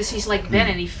 Because he's like Ben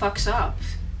and he fucks up.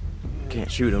 Can't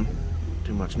shoot him.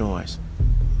 Too much noise.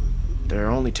 There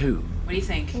are only 2. What do you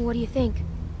think? What do you think?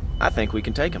 I think we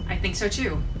can take them. I think so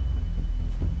too.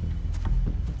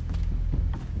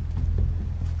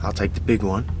 I'll take the big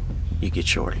one. You get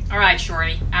Shorty. Alright,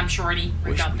 Shorty. I'm Shorty.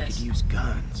 We Wish got we this. could use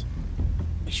guns.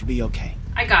 We should be okay.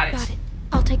 I got it. Got it.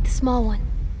 I'll take the small one.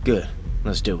 Good.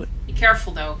 Let's do it. Be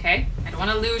careful though, okay? I don't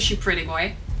want to lose you, pretty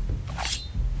boy.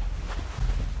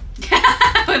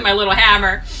 With my little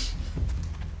hammer.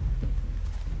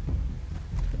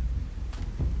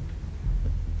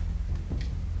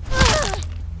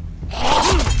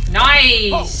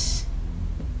 Nice!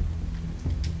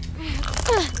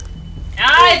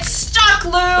 Ah, it's stuck,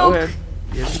 Luke! Go ahead.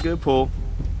 Give it a good pull.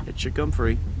 It should come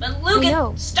free. But Luke,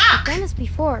 No, it's stuck! I've done this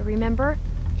before, remember?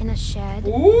 In a shed.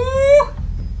 Ooh!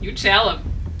 You tell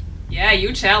him. Yeah,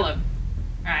 you tell him.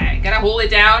 Alright, gotta hold it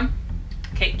down.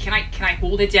 Okay, can I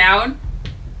hold it down?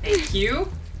 Thank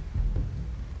you.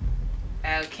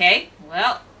 Okay,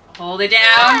 well, hold it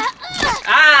down.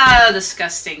 Ah,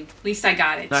 disgusting. At least I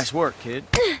got it. Nice work, kid.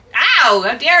 Ow!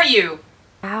 How dare you!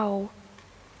 Ow.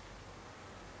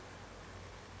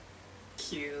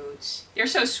 Cute. You're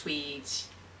so sweet.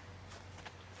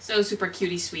 So super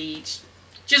cutie sweet.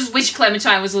 Just wish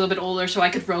Clementine was a little bit older so I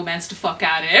could romance the fuck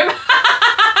out of him.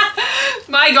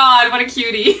 My god, what a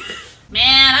cutie.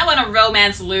 Man, I want to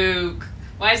romance Luke.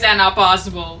 Why is that not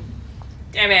possible?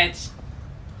 Damn it.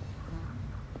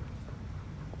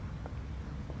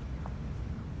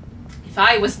 If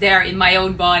I was there in my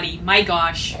own body, my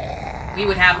gosh, we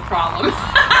would have a problem.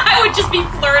 I would just be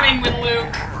flirting with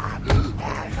Luke.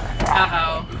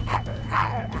 Uh-oh.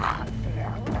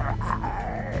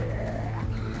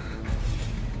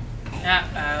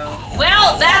 Uh-oh.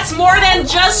 Well, that's more than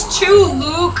just 2,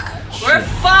 Luke. We're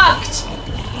fucked.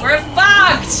 We're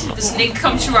fucked. Does Nick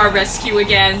come to our rescue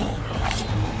again?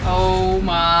 Oh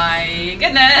my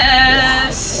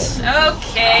goodness.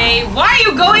 Okay. Why are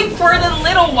you going for the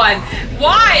little one?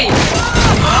 Why?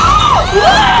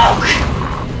 Luke!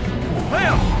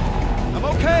 Well, I'm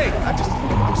okay.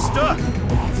 I'm stuck.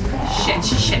 Shit.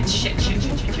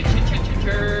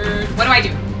 What do I do?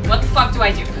 What the fuck do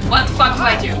I do? What the fuck do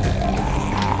I do?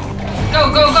 Go!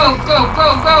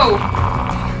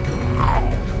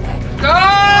 Go!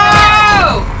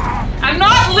 I'm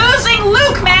not losing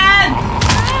Luke, man!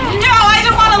 No, I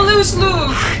don't want to lose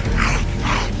Luke!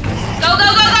 Go!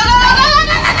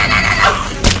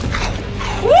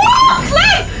 Woo!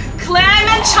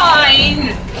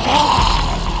 Clementine!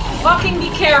 Fucking be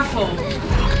careful.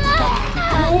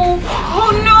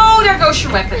 Oh no! There goes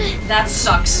your weapon. That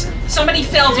sucks. Somebody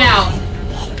fell down.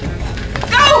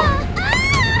 Go!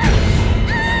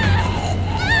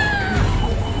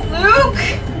 Luke!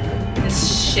 This is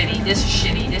shitty. This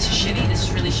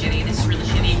is really shitty.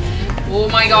 Oh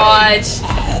my god.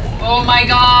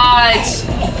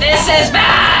 This is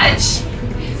bad!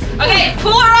 Okay,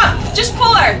 pull her up! Just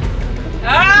pull her!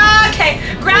 Okay,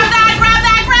 grab that!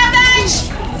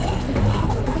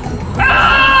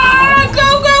 Ah, go!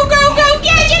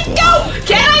 Get it! Go!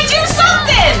 Can I do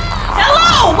something?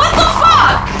 Hello! What the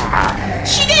fuck?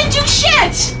 She didn't do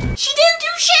shit!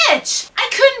 I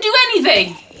couldn't do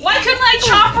anything! Why couldn't I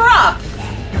chop her up?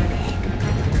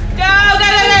 Go!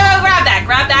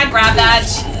 Grab that!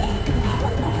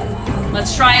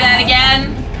 Let's try that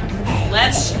again.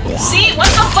 Let's see. What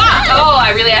the fuck? Oh,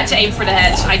 I really had to aim for the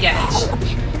head. I get it.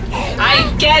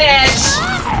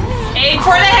 Aim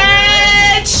for the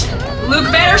head!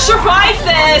 Luke better survive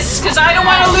this, because I don't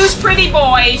want to lose pretty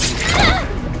boy.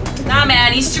 Nah,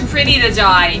 man, he's too pretty to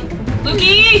die.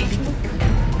 Lukey!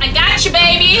 I got you,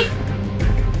 baby!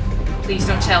 Please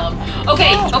don't tell him.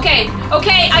 Okay,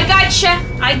 I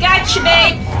gotcha,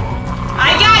 babe!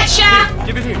 I gotcha!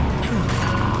 Give it here.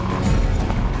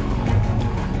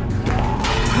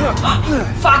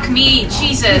 Fuck me,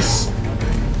 Jesus.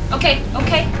 Okay.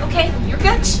 You're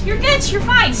good. You're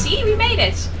fine. See, we made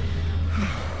it.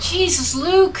 Jesus,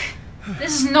 Luke.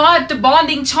 This is not the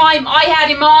bonding time I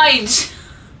had in mind.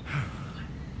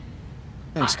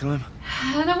 Thanks, Clem.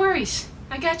 No worries.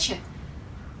 I gotcha.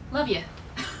 Love you.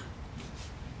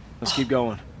 Let's keep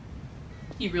going.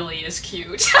 He really is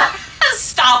cute.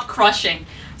 Stop crushing.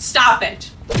 Stop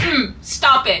it.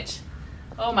 Stop it.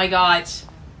 Oh my god.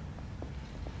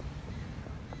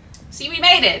 See, we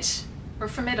made it. We're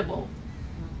formidable.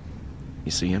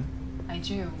 You see him? I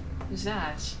do. Who's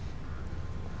that?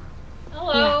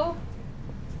 Hello.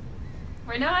 Yeah.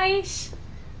 We're nice.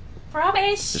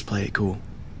 Promise. Just play it cool.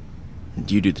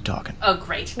 You do the talking. Oh,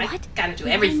 great. What? I gotta do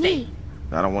everything.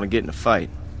 I don't want to get in a fight.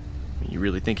 You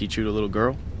really think he'd shoot a little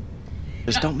girl?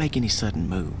 Just don't make any sudden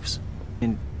moves.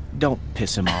 And don't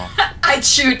piss him off. I'd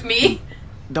shoot me.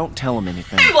 Don't tell him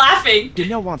anything. I'm laughing. You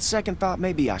know, on second thought,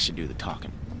 maybe I should do the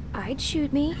talking. I'd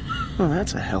shoot me. Well,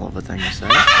 that's a hell of a thing to say.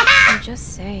 I'm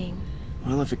just saying.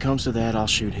 Well, if it comes to that, I'll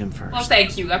shoot him first. Well,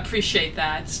 thank you. I appreciate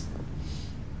that.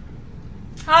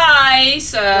 Hi,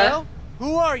 sir. Well,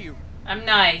 who are you? I'm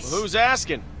nice. Well, who's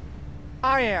asking?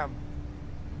 I am.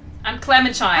 I'm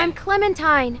Clementine. I'm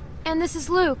Clementine, and this is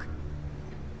Luke.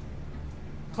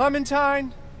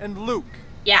 Clementine and Luke.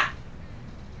 Yeah.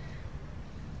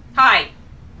 Hi.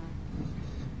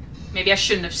 Maybe I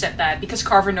shouldn't have said that, because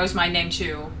Carver knows my name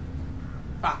too.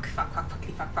 Fuck.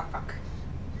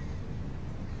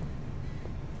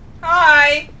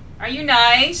 Hi. Are you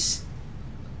nice?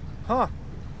 Huh.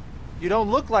 You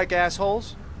don't look like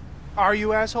assholes. Are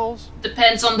you assholes?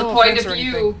 Depends on the No point offense of or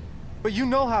view. anything, but you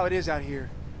know how it is out here.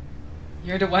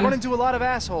 You're the one. Run into a lot of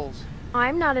assholes.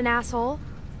 I'm not an asshole.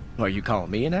 Are you calling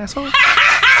me an asshole?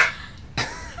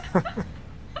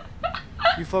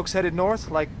 You folks headed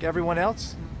north like everyone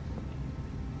else?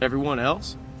 Everyone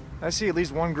else? I see at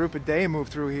least one group a day move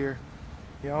through here.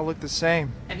 You all look the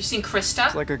same. Have you seen Krista?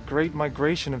 It's like a great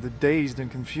migration of the dazed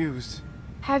and confused.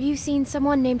 Have you seen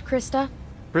someone named Krista?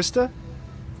 Krista?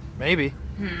 Maybe.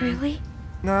 Really?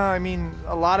 No, I mean,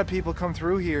 a lot of people come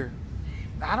through here.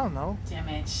 I don't know. Damn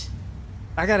it.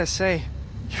 I gotta say,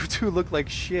 you two look like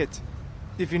shit.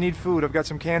 If you need food, I've got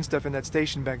some canned stuff in that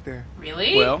station back there.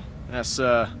 Really? Well, that's,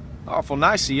 awful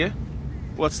nice of you.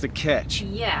 What's the catch?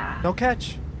 Yeah. No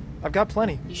catch. I've got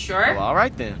plenty. You sure? Well, all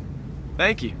right then.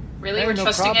 Thank you. Really? Hey, We're no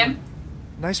trusting problem. him?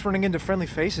 Nice running into friendly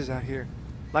faces out here.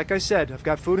 Like I said, I've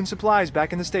got food and supplies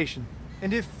back in the station.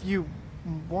 And if you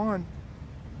want...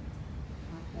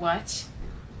 What?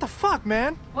 The fuck,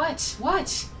 man? What?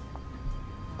 What?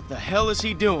 What the hell is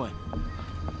he doing?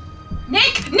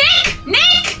 Nick! Nick!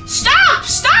 Nick! Stop!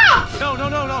 Stop!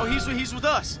 No. He's with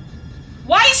us.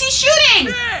 Why is he shooting?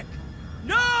 Nick!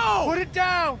 No! Put it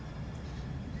down!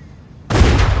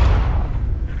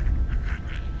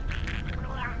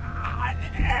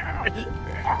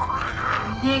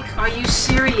 Nick, are you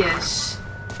serious?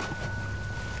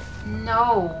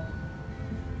 No.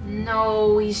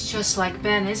 No, he's just like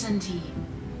Ben, isn't he?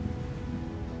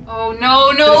 Oh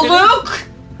no, Luke!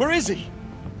 Where is he?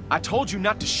 I told you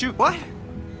not to shoot. What?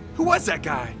 Who was that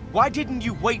guy? Why didn't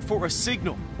you wait for a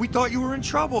signal? We thought you were in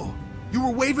trouble. You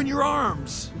were waving your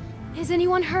arms. Is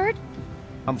anyone hurt?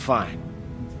 I'm fine.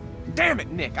 Damn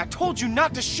it, Nick. I told you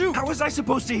not to shoot. How was I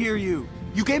supposed to hear you?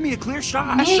 You gave me a clear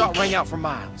shot. That shot rang out for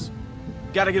miles.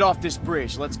 Gotta get off this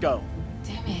bridge. Let's go.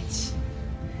 Damn it.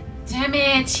 Damn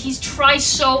it. He tries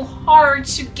so hard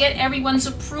to get everyone's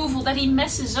approval that he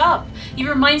messes up. He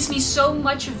reminds me so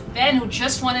much of Ben, who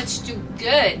just wanted to do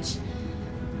good.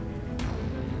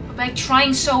 But by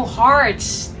trying so hard,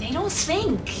 they don't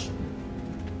think.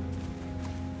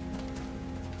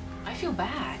 I feel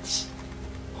bad.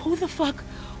 Who the fuck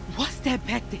was that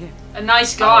back there? A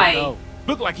nice guy. Oh,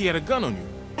 looked like he had a gun on you.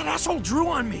 That asshole drew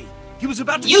on me. He was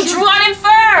about to You shoot. drew on him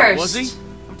first! Was he?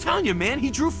 I'm telling you, man, he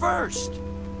drew first.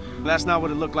 That's not what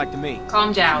it looked like to me.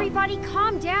 Calm down. Everybody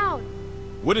calm down.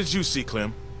 What did you see,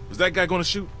 Clem? Was that guy gonna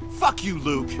shoot? Fuck you,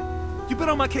 Luke. You've been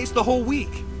on my case the whole week.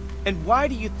 And why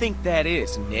do you think that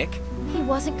is, Nick? He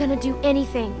wasn't gonna do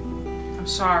anything. I'm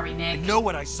sorry, Nick. I know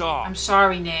what I saw. I'm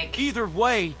sorry, Nick. Either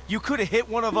way, you could have hit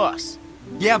one of us.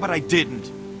 Yeah, but I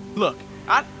didn't. Look,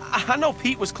 I know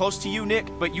Pete was close to you, Nick,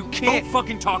 but you can't... Don't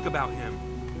fucking talk about him.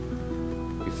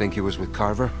 You think he was with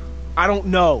Carver? I don't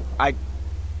know.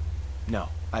 No,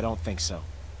 I don't think so.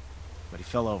 But he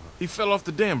fell over. He fell off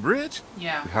the damn bridge?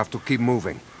 Yeah. We have to keep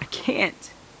moving. I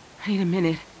can't. I need a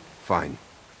minute. Fine.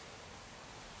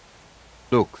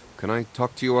 Luke, can I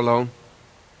talk to you alone?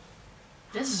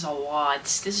 This is a lot.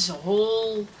 This is a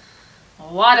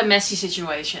lot of messy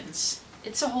situations.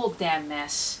 It's a whole damn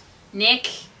mess. Nick,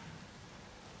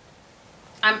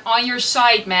 I'm on your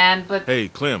side, man, but... Hey,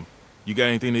 Clem, you got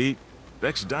anything to eat?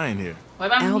 Beck's dying here. What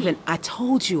about Alvin, me? I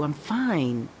told you I'm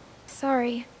fine.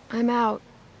 Sorry, I'm out.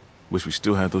 Wish we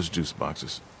still had those juice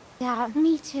boxes. Yeah,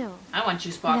 me too. I want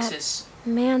juice boxes.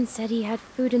 That man said he had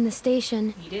food in the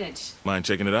station. He did. Mind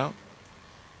checking it out?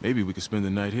 Maybe we could spend the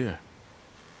night here.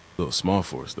 A little small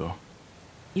for us, though.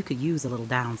 You could use a little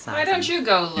downsizing. Why don't you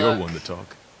go look? You're one to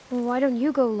talk. Well, why don't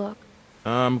you go look?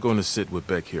 I'm going to sit with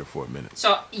Beck here for a minute.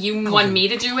 So, you want me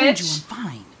to do told it? you I'm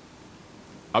fine.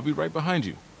 I'll be right behind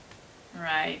you.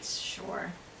 Right,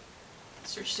 sure.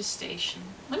 Search the station.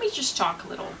 Let me just talk a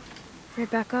little.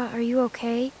 Rebecca, are you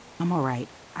okay? I'm all right.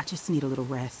 I just need a little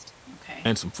rest. Okay.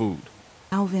 And some food.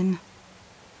 Alvin.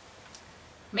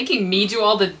 Making me do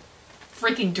all the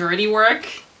freaking dirty work?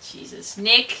 Jesus.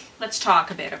 Nick, let's talk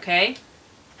a bit, okay?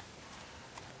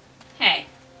 Hey,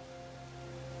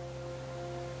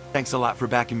 Thanks a lot for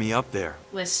backing me up there.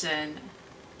 listen.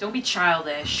 Don't be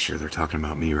childish. I'm sure they're talking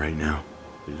about me right now.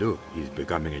 Luke, he's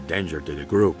becoming a danger to the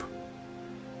group.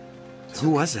 So who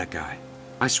was that guy?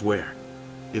 I swear,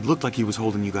 it looked like he was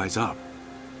holding you guys up.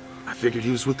 I figured he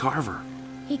was with Carver.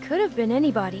 He could have been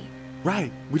anybody.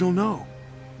 Right, we don't know.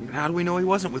 How do we know he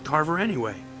wasn't with Carver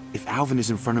anyway? If Alvin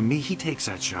is in front of me, he takes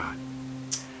that shot.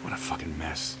 What a fucking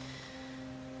mess.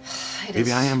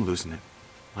 Maybe I am losing it.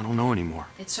 I don't know anymore.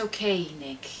 It's okay,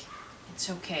 Nick. It's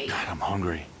okay. God, I'm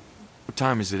hungry. What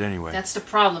time is it anyway? That's the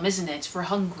problem, isn't it? We're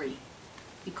hungry.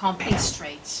 We can't think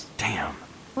straight. Damn.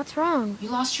 What's wrong? You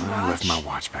lost your watch? I left my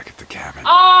watch back at the cabin.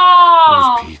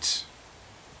 Oh! Where's Pete's?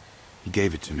 He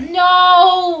gave it to me.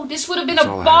 No! This would have been That's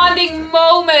a all I had bonding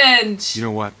moment! You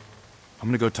know what? I'm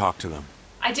gonna go talk to them.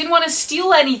 I didn't want to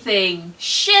steal anything.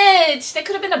 Shit! That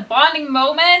could have been a bonding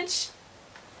moment.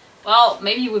 Well,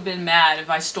 maybe he would have been mad if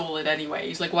I stole it anyway.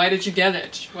 He's like, why did you get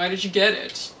it? Why did you get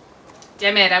it?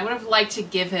 Damn it, I would have liked to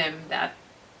give him that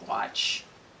watch.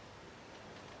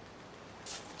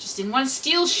 Just didn't want to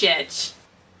steal shit.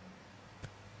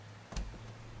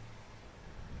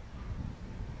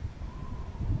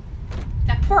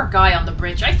 That poor guy on the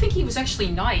bridge, I think he was actually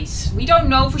nice. We don't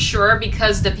know for sure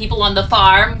because the people on the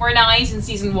farm were nice in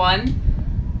season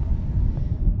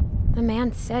 1. The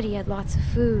man said he had lots of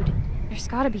food. There's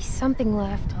gotta be something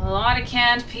left. A lot of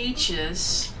canned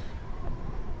peaches.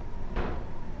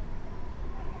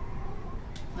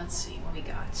 Let's see what we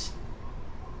got.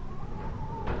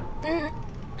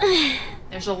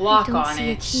 There's a lock on it. I don't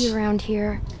see a key around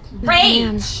here. Great! The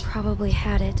man probably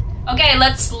had it. Okay,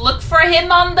 let's look for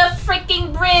him on the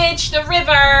freaking bridge, the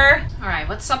river. Alright,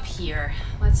 what's up here?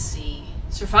 Let's see.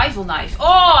 Survival knife. Oh,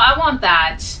 I want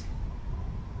that.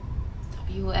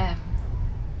 WM.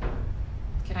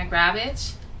 Can I grab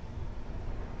it?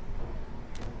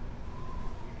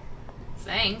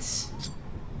 Thanks.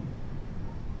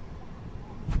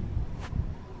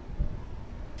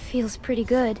 Feels pretty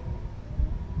good.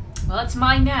 Well, it's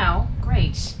mine now.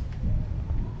 Great.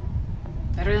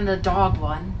 Better than the dog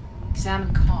one.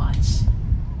 Examine cause.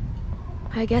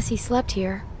 I guess he slept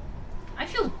here. I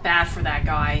feel bad for that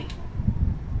guy.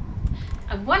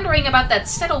 I'm wondering about that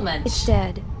settlement. It's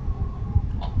dead.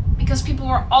 Because people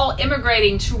were all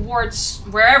immigrating towards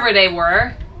wherever they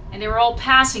were, and they were all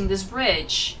passing this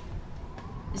bridge.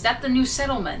 Is that the new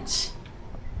settlement?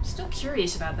 I'm still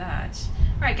curious about that.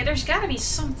 Alright, there's gotta be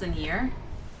something here.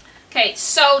 Okay,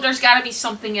 so there's gotta be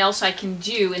something else I can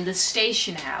do in the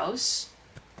station house.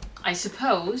 I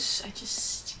suppose.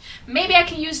 Maybe I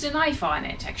can use the knife on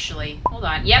it, actually. Hold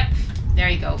on. Yep. There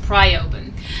you go. Pry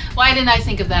open. Why didn't I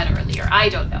think of that earlier? I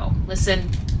don't know. Listen.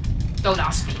 Don't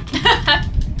ask me.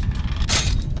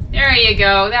 There you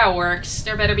go. That works.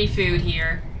 There better be food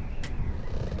here.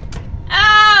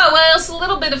 Oh, well, it's a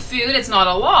little bit of food. It's not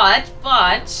a lot,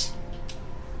 but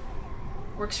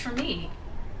works for me.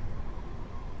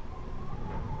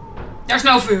 There's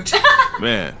no food.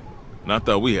 Man, and I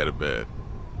thought we had it bad.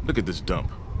 Look at this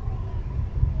dump.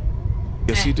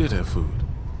 Guess he did have food.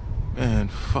 Man,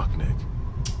 fuck Nick.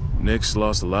 Nick's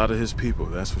lost a lot of his people,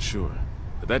 that's for sure.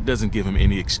 But that doesn't give him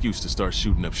any excuse to start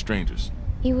shooting up strangers.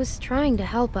 He was trying to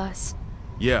help us.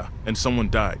 Yeah, and someone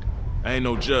died. I ain't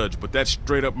no judge, but that's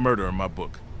straight up murder in my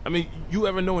book. I mean, you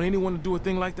ever known anyone to do a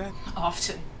thing like that?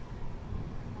 Often.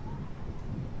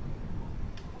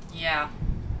 Yeah.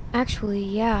 Actually,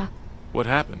 yeah. What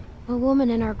happened? A woman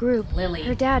in our group. Lily.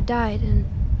 Her dad died, and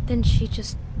then she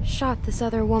just shot this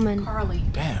other woman. Carly.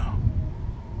 Damn.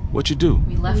 What'd you do?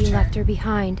 We left her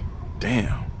behind.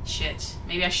 Damn. Shit.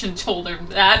 Maybe I shouldn't have told her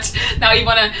that. Now you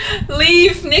wanna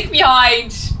leave Nick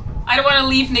behind. I don't wanna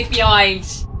leave Nick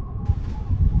behind.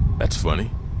 That's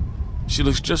funny. She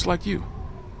looks just like you.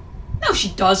 No, she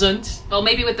doesn't. Well,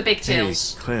 maybe with the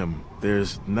pigtails. Hey, Clem,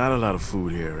 there's not a lot of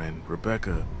food here, and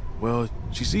Rebecca, well,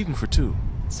 she's eating for two.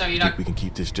 So you're Think we can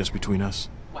keep this just between us?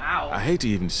 Wow. I hate to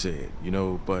even say it, you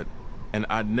know, but... And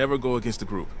I'd never go against the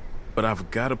group. But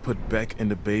I've got to put Beck and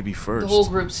the baby first. The whole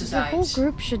group decides. The whole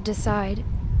group should decide.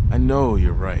 I know,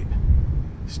 you're right.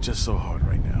 It's just so hard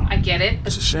right now. I get it.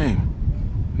 It's a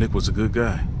shame. Nick was a good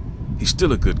guy. He's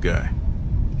still a good guy.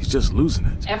 He's just losing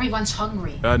it. Everyone's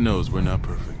hungry. God knows we're not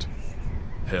perfect.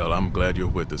 Hell, I'm glad you're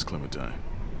with us, Clementine.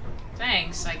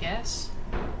 Thanks, I guess.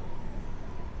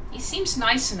 He seems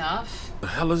nice enough. The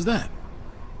hell is that?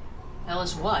 Hell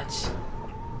is what?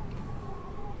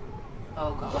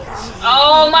 Oh god.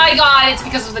 Oh my god, it's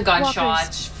because of the gunshot.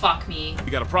 Walkers. Fuck me. We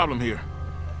got a problem here.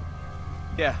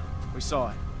 Yeah, we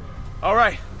saw it. All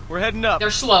right, we're heading up.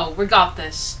 They're slow. We got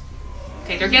this.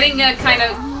 Okay, they're getting kind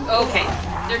of... Okay,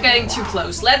 they're getting too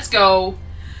close. Let's go.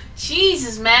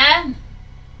 Jesus, man.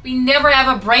 We never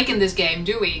have a break in this game,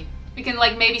 do we? We can,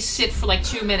 like, maybe sit for, like,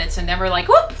 2 minutes and then we're like,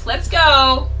 whoop, let's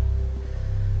go.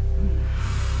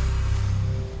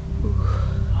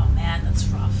 Oh, man, that's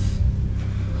rough.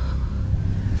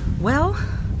 Well,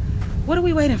 what are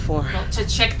we waiting for? Well, to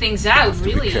check things out,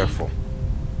 really. Be careful.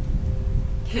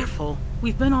 Careful.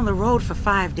 We've been on the road for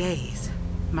 5 days.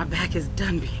 My back is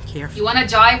done being careful. You want to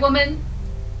die, woman?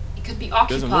 It could be occupied.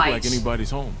 Doesn't look like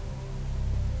anybody's home.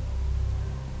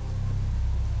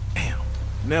 Damn.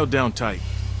 Nailed down tight.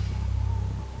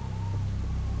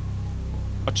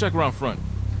 I'll check around front.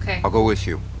 Okay. I'll go with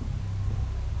you.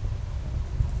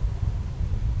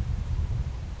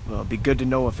 Well, it'd be good to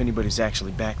know if anybody's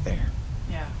actually back there.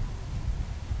 Yeah.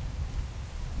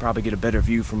 Probably get a better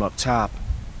view from up top.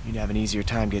 You'd have an easier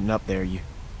time getting up there. You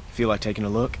feel like taking a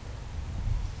look?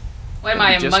 What am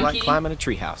I, a just monkey? Like climbing a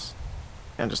treehouse.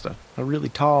 And just a really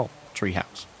tall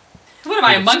treehouse. What am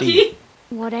I, a monkey?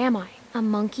 What am I? A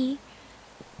monkey?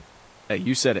 Hey,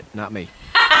 you said it, not me.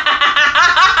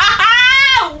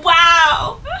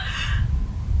 Wow!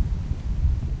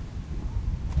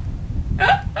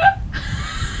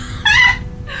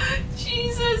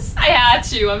 Jesus, I had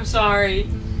to, I'm sorry.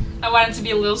 I wanted to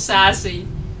be a little sassy.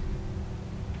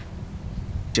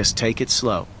 Just take it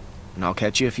slow, and I'll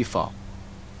catch you if you fall.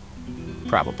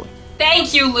 Probably.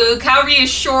 Thank you, Luke. How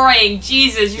reassuring.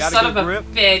 Jesus, you Got a son of good a grip?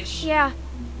 bitch. Yeah.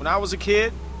 When I was a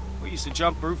kid, we used to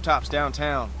jump rooftops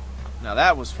downtown. Now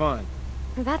that was fun.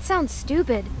 That sounds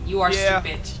stupid. You are Yeah.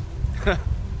 stupid.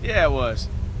 Yeah, it was.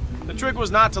 The trick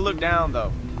was not to look down,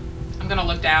 though. I'm gonna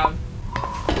look down.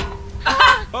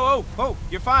 Oh,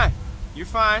 you're fine. You're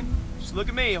fine. Just look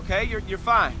at me, okay? You're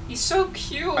fine. He's so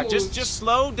cute. All right, just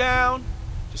slow down.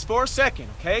 Just for a second,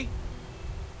 okay?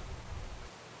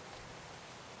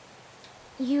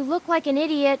 You look like an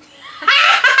idiot.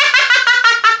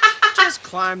 Just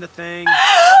climb the thing.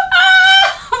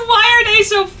 Why are they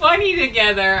so funny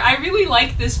together? I really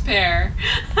like this pair.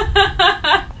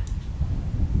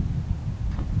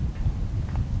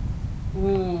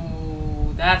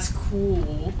 Ooh, that's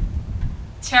cool.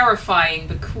 Terrifying,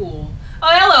 but cool. Oh,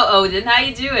 hello, Odin. How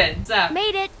you doing? What's up?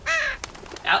 Made it.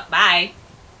 Oh, bye.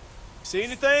 See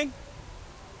anything?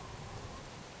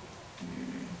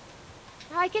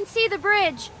 I can see the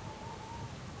bridge.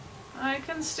 I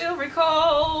can still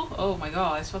recall. Oh my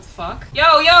gosh, what the fuck? Yo,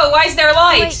 why is there a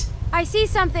light? Wait, I see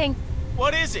something.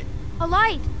 What is it? A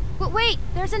light. But wait,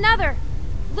 there's another.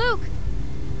 Luke.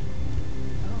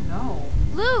 Oh no.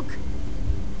 Luke.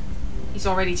 He's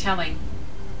already telling.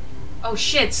 Oh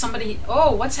shit, somebody.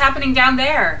 Oh, what's happening down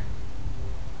there?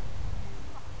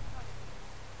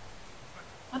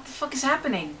 What the fuck is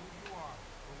happening?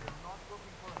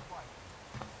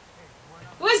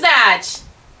 Who is that?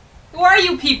 Who are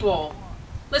you people?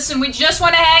 Listen, we just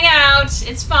want to hang out.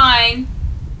 It's fine.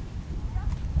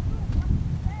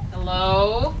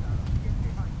 Hello?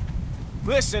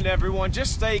 Listen, everyone,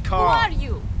 just stay calm. Who are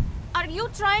you? Are you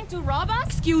trying to rob us?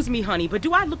 Excuse me, honey, but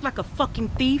do I look like a fucking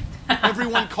thief?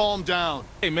 Everyone calm down.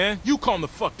 Hey, man, you calm the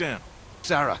fuck down.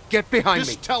 Sarah, get behind me.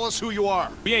 Just tell us who you are.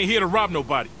 We ain't here to rob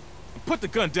nobody. Put the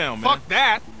gun down, man. Fuck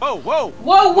that. Whoa.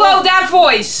 Whoa, that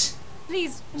voice!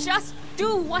 Please, just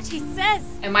do what he says.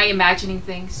 Am I imagining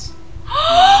things?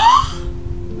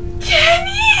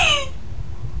 Kenny!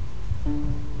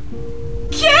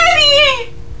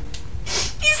 Kenny!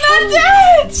 He's not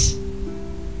dead!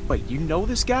 Wait, you know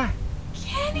this guy?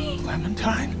 Kenny!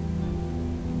 Clementine?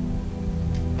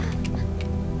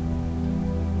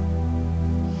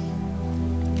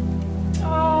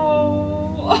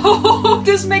 Oh,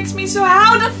 this makes me so.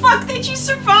 How the fuck did you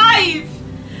survive?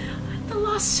 The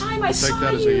last time I saw you. Take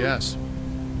that as a yes.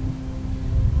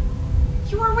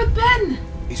 You were with Ben.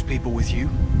 These people with you?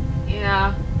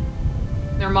 Yeah.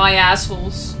 They're my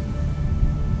assholes.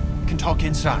 Can talk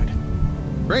inside.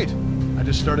 Great. I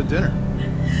just started dinner.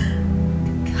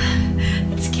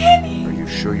 It's Kenny. Are you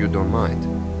sure you don't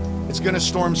mind? It's gonna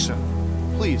storm soon.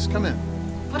 Please, come in.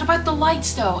 What about the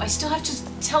lights, though? I still have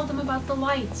to tell them about the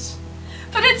lights.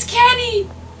 But it's Kenny!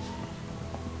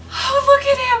 Oh, look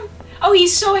at him! Oh,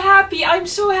 he's so happy. I'm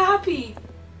so happy.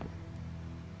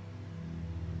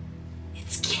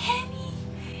 It's Kenny.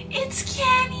 It's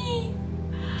Kenny.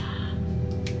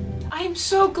 I'm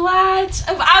so glad.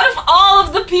 Out of all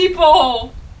of the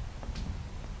people.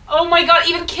 Oh my god,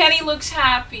 even Kenny looks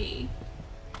happy.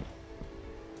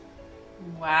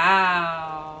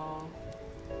 Wow.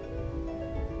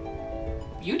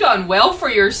 You done well for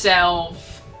yourself.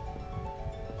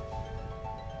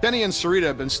 Kenny and Sarita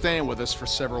have been staying with us for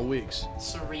several weeks.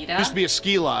 Sarita? Used to be a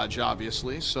ski lodge,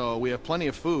 obviously, so we have plenty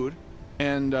of food.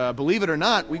 And believe it or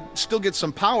not, we still get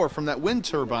some power from that wind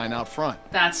turbine out front.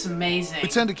 That's amazing. We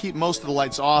tend to keep most of the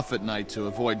lights off at night to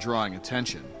avoid drawing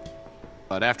attention.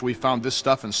 But after we found this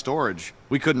stuff in storage,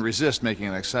 we couldn't resist making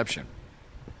an exception.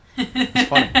 It's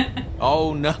funny.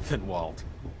 Oh, nothing, Walt.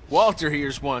 Walter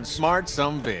here's one smart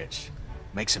sumbitch.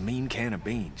 Makes a mean can of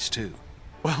beans, too.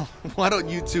 Well, why don't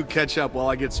you two catch up while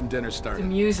I get some dinner The started?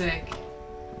 music.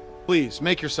 Please,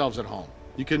 make yourselves at home.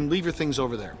 You can leave your things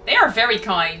over there. They are very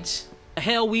kind.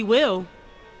 Hell, we will.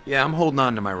 Yeah, I'm holding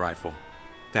on to my rifle.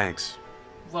 Thanks.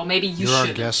 Well, maybe you You're our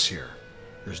should. guests here.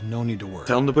 There's no need to worry.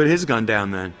 Tell him to put his gun down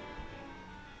then.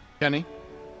 Kenny?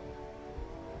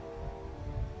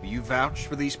 Will you vouch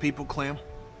for these people, Clem?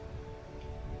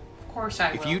 Of course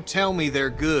I will. If you tell me they're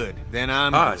good, then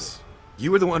I'm Us.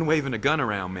 You were the one waving a gun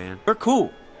around, man. We're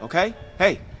cool, okay?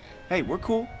 Hey, we're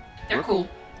cool. They're cool.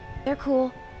 They're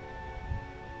cool.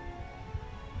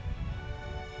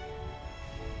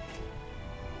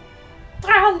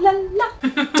 Tra-la-la.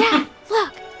 Dad,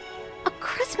 look! A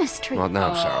Christmas tree. Not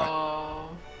now, Sarah. Oh.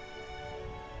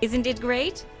 Isn't it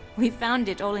great? We found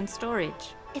it all in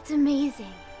storage. It's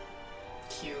amazing.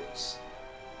 Cute. Is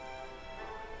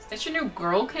that your new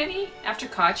girl, Kenny? After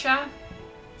Katja?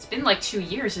 It's been like 2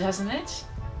 years, hasn't it?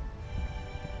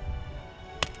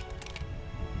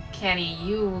 Kenny,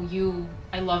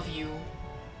 I love you.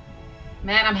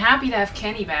 Man, I'm happy to have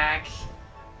Kenny back.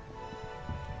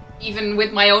 Even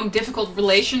with my own difficult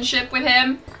relationship with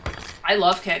him, I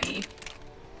love Kenny.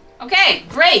 Okay,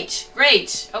 great.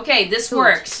 Okay, this Good.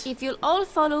 works. If you'll all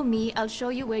follow me, I'll show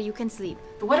you where you can sleep.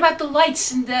 But what about the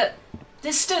lights in the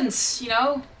distance, you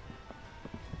know?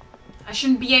 I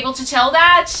shouldn't be able to tell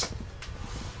that?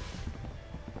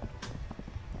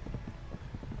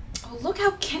 Oh, look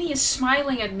how Kenny is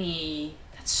smiling at me.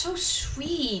 That's so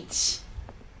sweet.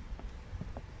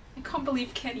 I can't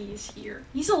believe Kenny is here.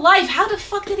 He's alive. How the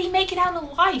fuck did he make it out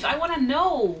alive? I want to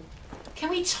know.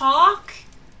 Can we talk?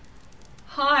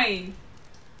 Hi.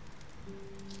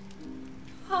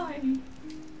 Hi.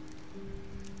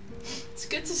 It's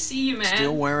good to see you, man.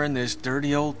 Still wearing this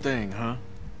dirty old thing, huh?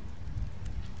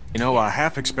 You know, I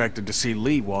half expected to see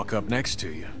Lee walk up next to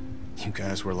you. You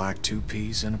guys were like 2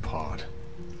 peas in a pod.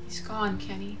 He's gone,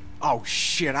 Kenny. Oh,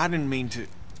 shit, I didn't mean to...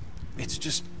 It's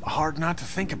just hard not to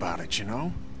think about it, you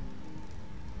know?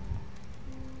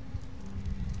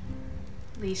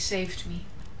 Lee saved me.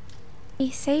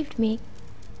 He saved me.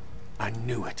 I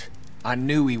knew it. I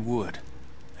knew he would.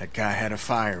 That guy had a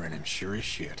fire in him, sure as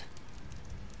shit.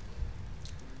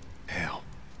 Hell.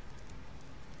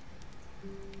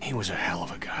 He was a hell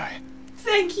of a guy.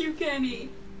 Thank you, Kenny.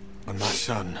 When my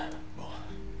son, well,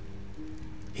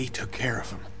 he took care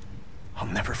of him. I'll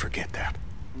never forget that.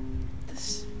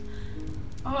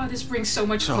 This brings so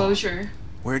much closure.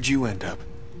 Where'd you end up?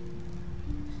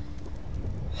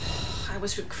 I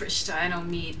was with Krista and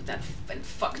Omid, but that went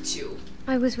fuck too.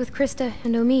 I was with Krista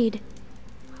and Omid.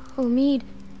 Omid,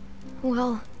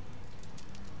 well,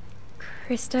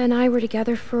 Krista and I were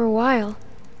together for a while,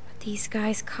 but these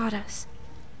guys caught us.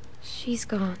 She's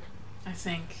gone. I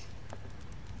think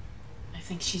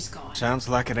she's gone. Sounds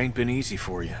like it ain't been easy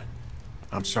for you.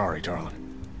 I'm sorry,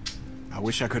 darling. I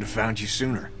wish I could have found you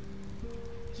sooner.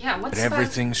 Yeah, what's But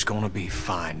everything's gonna be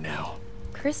fine now.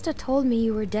 Krista told me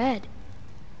you were dead.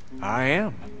 I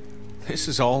am. This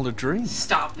is all a dream.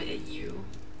 Stop it, you.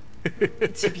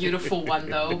 It's a beautiful one,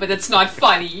 though, but it's not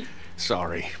funny.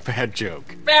 Sorry, bad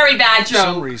joke. Very bad joke.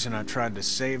 For some reason I tried to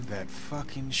save that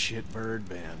fucking shitbird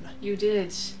Ben. You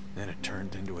did. Then it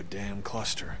turned into a damn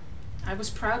cluster. I was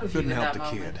proud of you Couldn't in help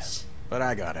that the moment. kid, but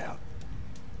I got out.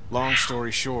 Long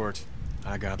story short,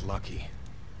 I got lucky.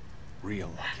 Real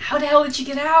lucky. How the hell did you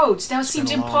get out? That Spent seemed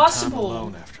a long impossible. time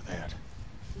alone after that.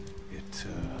 It,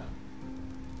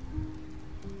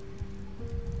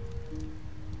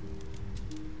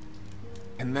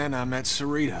 And then I met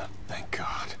Sarita, thank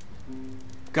God.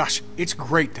 Gosh, it's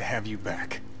great to have you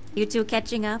back. You two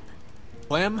catching up?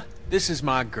 Clem, this is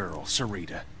my girl,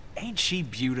 Sarita. Ain't she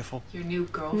beautiful? Your new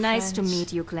girlfriend. Nice to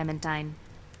meet you, Clementine.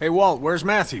 Hey, Walt, where's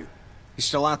Matthew? He's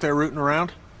still out there rooting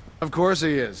around? Of course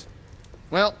he is.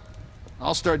 Well,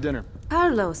 I'll start dinner.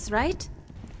 Carlos, right?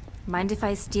 Mind if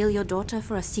I steal your daughter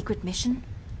for a secret mission?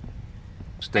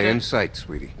 Stay in sight,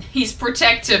 sweetie. He's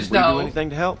protective, Did we though. do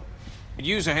anything to help? Could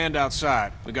use a hand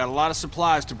outside. We got a lot of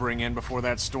supplies to bring in before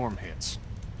that storm hits.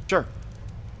 Sure.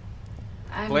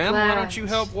 I'm Clem, glad. why don't you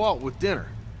help Walt with dinner?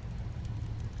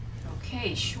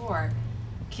 Okay, sure.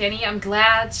 Kenny, I'm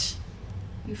glad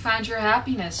you found your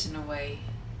happiness in a way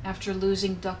after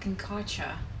losing Duck and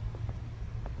Katja.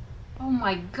 Oh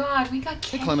my God, we got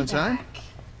Kenny Hey, Clementine. back.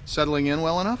 Settling in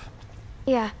well enough?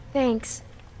 Yeah, thanks.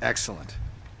 Excellent.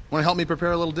 Want to help me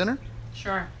prepare a little dinner?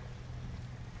 Sure.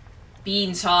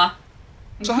 Beans, huh?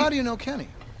 So how do you know Kenny?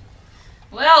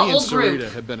 Well, He and old group.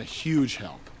 Sarita have been a huge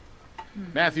help.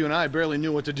 Matthew and I barely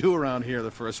knew what to do around here the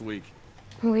first week.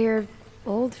 We're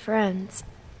old friends.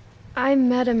 I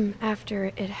met him after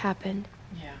it happened.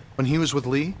 Yeah. When he was with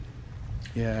Lee?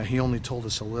 Yeah, he only told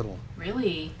us a little.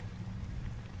 Really?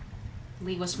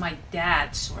 Lee was my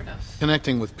dad, sort of.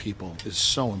 Connecting with people is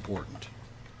so important.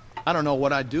 I don't know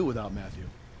what I'd do without Matthew.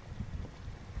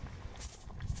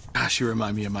 Gosh, you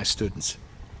remind me of my students.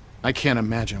 I can't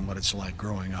imagine what it's like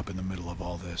growing up in the middle of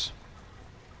all this.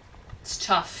 It's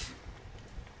tough.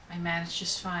 I managed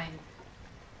just fine.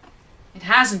 It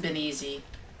hasn't been easy.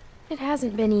 It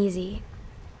hasn't been easy.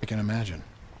 I can imagine.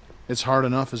 It's hard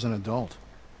enough as an adult.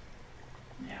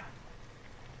 Yeah.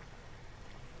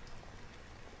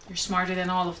 You're smarter than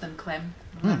all of them, Clem.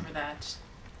 Remember that.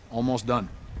 Almost done.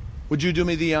 Would you do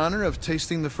me the honor of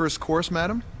tasting the first course,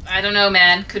 madam? I don't know,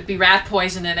 man. Could be rat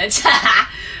poison in it.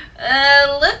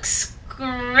 Looks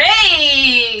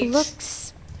great!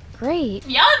 Looks great.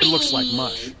 Yummy! It looks like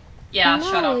mush. Yeah,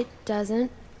 no, shut up. it doesn't.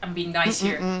 I'm being nice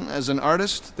here. As an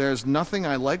artist, there's nothing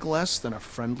I like less than a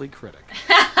friendly critic.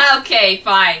 Okay,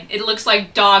 fine. It looks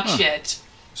like dog shit.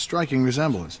 Striking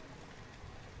resemblance.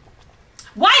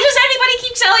 Why does everybody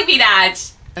keep telling me that?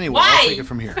 Anyway, Why? I'll take it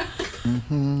from here.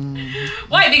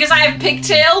 Why? Because I have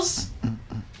pigtails?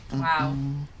 Wow.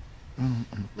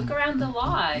 Look around the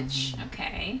lodge.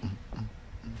 Okay.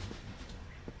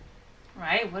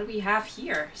 Right, what do we have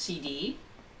here? CD.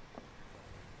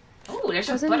 Oh, there's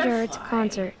a Cousin butterfly. Jared's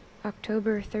concert,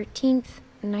 October 13th,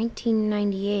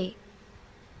 1998.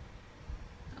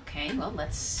 Okay, well,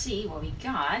 let's see what we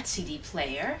got. CD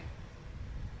player.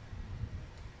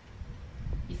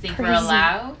 You think we're Crazy.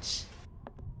 allowed?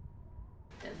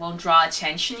 That won't draw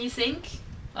attention, you think?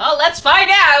 Well, let's find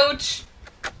out!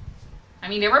 I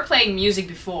mean, they were playing music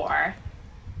before.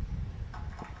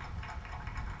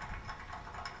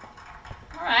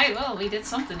 Alright, well, we did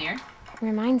something here.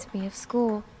 Reminds me of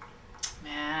school.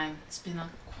 Man, it's been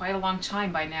quite a long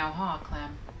time by now, huh,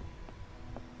 Clem?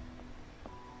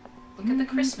 Look at the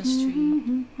Christmas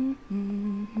tree.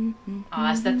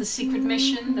 Ah, is that the secret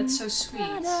mission? That's so sweet.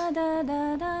 I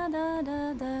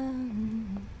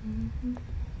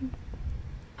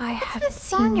haven't this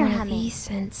song seen you're one of humming? these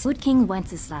since... Good King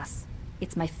Wenceslas.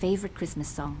 It's my favorite Christmas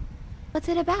song. What's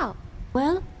it about?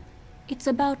 Well, it's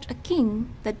about a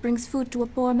king that brings food to a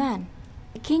poor man.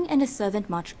 The king and his servant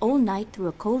march all night through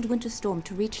a cold winter storm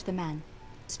to reach the man.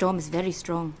 The storm is very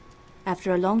strong.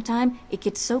 After a long time, it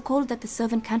gets so cold that the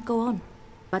servant can't go on.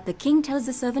 But the king tells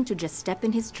the servant to just step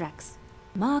in his tracks.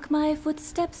 Mark my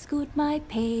footsteps, good my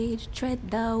page, tread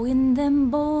thou in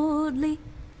them boldly.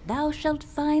 Thou shalt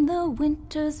find the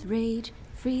winter's rage,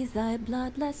 freeze thy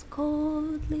blood less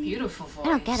coldly. Beautiful voice. I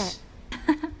don't get it.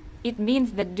 It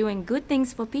means that doing good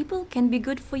things for people can be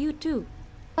good for you too.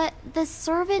 But the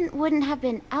servant wouldn't have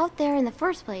been out there in the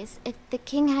first place if the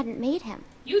king hadn't made him.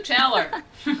 You tell her.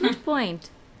 Good point.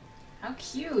 How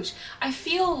cute. I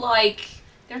feel like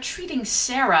they're treating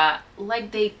Sarah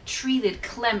like they treated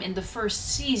Clem in the first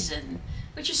season.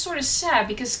 Which is sort of sad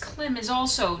because Clem is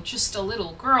also just a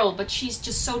little girl, but she's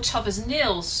just so tough as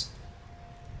nails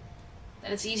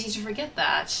that it's easy to forget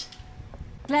that.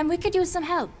 Clem, we could use some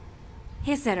help.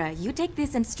 Here, Sarah, you take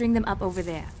this and string them up over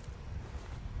there.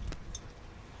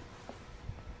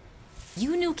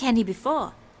 You knew Kenny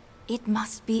before. It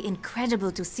must be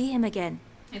incredible to see him again.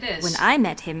 It is. When I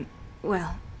met him,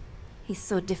 well, he's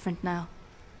so different now.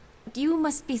 But you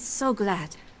must be so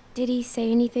glad. Did he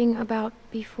say anything about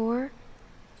before?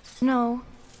 No.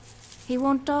 He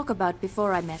won't talk about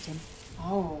before I met him.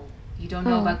 Oh, you don't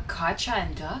know about Katja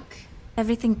and Duck?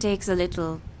 Everything takes a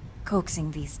little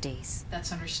coaxing these days.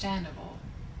 That's understandable.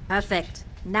 Perfect.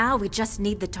 Now we just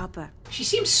need the topper. She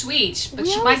seems sweet, but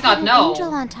We she always might not had an know.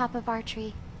 angel on top of our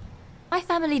tree. My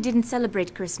family didn't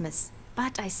celebrate Christmas,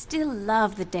 but I still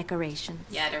love the decorations.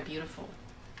 Yeah, they're beautiful.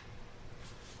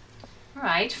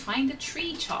 Alright, find the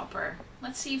tree topper.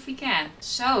 Let's see if we can.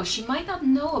 So, she might not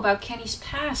know about Kenny's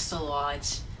past a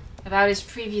lot. About his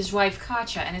previous wife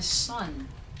Katja and his son.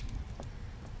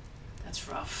 That's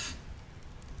rough.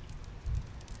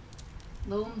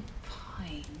 Lone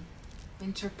Pine.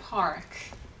 Winter Park.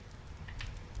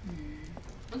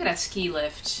 Look at that ski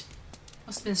lift.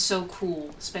 Must have been so cool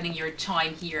spending your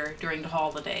time here during the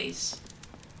holidays.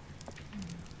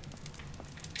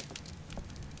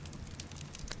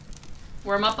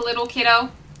 Warm up a little,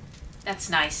 kiddo. That's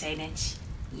nice, ain't it?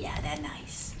 Yeah, that's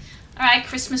nice. Alright,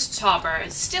 Christmas topper.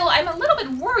 Still, I'm a little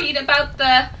bit worried about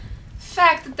the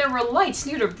fact that there were lights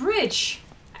near the bridge.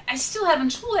 I still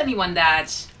haven't told anyone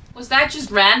that. Was that just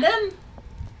random?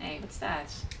 Hey, what's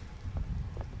that?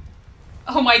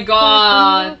 Oh my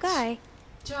god! Little guy.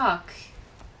 Duck.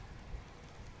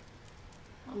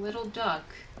 A little duck.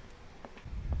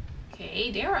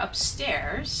 Okay, they're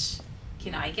upstairs.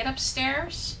 Can I get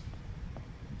upstairs?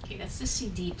 Okay, that's the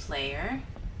CD player.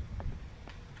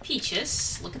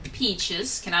 Peaches. Look at the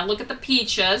peaches. Can I look at the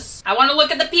peaches? I want to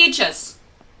look at the peaches.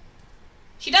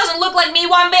 She doesn't look like me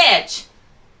one bit.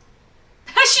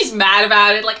 She's mad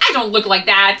about it. Like, I don't look like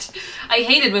that. I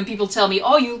hate it when people tell me,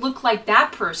 oh, you look like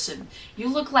that person. You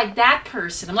look like that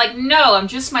person. I'm like, no, I'm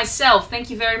just myself. Thank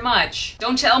you very much.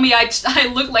 Don't tell me I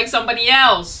look like somebody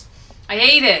else. I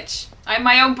hate it. I'm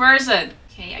my own person.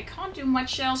 Okay, I can't do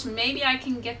much else. Maybe I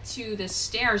can get to the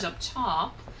stairs up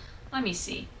top. Let me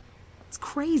see. It's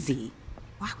crazy.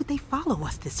 Why would they follow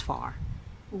us this far?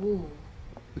 Ooh.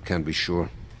 We can't be sure.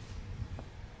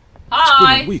 It's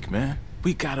been a week, man.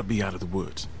 We gotta be out of the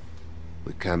woods.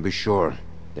 We can't be sure.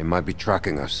 They might be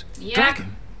tracking us. Yeah.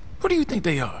 Tracking? Who do you think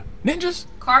they are? Ninjas?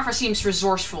 Carver seems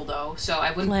resourceful, though, so I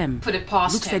wouldn't Clem, put it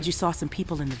past Luke him. said you saw some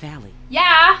people in the valley.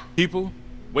 Yeah. People?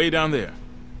 Way down there.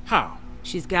 How?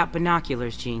 She's got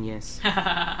binoculars, genius.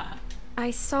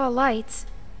 I saw lights.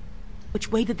 Which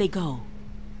way did they go?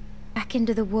 Back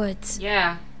into the woods.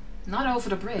 Yeah. Not over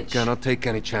the We bridge. cannot take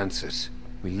any chances.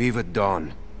 We leave at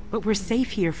dawn. But we're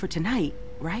safe here for tonight,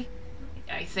 right?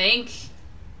 I think.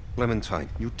 Clementine,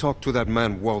 you talked to that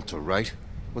man Walter, right?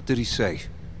 What did he say?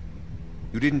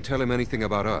 You didn't tell him anything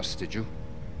about us, did you?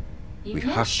 He We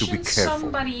have to be mentioned careful.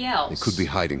 somebody else. They could be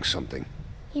hiding something.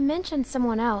 He mentioned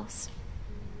someone else.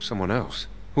 Someone else?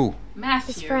 Who?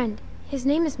 Matthew. His friend. His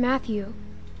name is Matthew.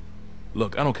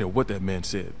 Look, I don't care what that man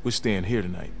said. We're staying here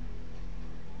tonight.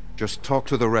 Just talk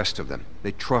to the rest of them.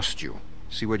 They trust you.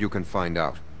 See what you can find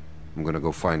out. I'm gonna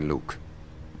go find Luke.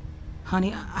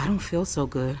 Honey, I don't feel so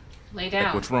good. Lay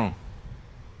down. What's wrong?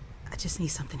 I just need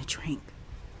something to drink.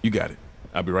 You got it.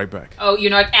 I'll be right back. Oh,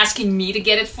 you're not asking me to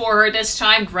get it for her this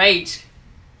time? Great.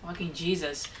 Fucking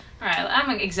Jesus. Alright, I'm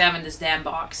gonna examine this damn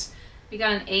box. We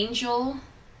got an angel,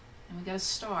 and we got a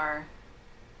star.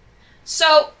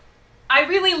 So, I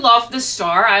really love the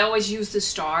star. I always use the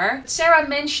star. Sarah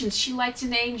mentioned she liked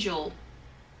an angel.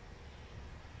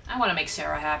 I want to make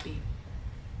Sarah happy.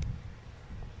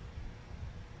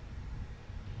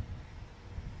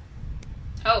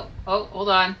 Oh, hold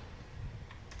on.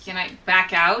 Can I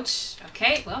back out?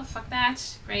 Okay, well, fuck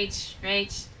that. Great,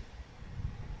 great.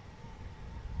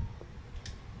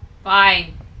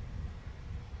 Fine.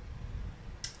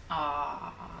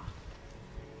 Aww.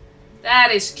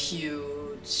 That is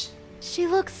cute. She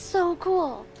looks so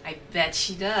cool. I bet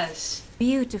she does.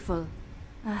 Beautiful.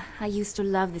 I used to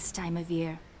love this time of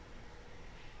year.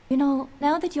 You know,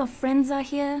 now that your friends are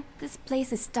here, this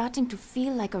place is starting to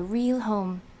feel like a real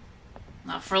home.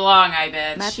 Not for long, I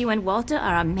bet. Matthew and Walter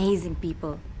are amazing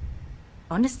people.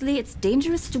 Honestly, it's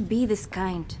dangerous to be this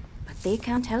kind, but they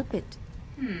can't help it.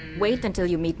 Wait until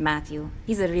you meet Matthew.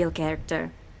 He's a real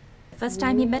character. The first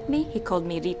time he met me, he called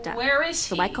me Rita. Where is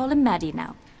he? So I call him Maddie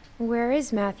now. Where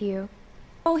is Matthew?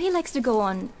 Oh, he likes to go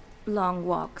on long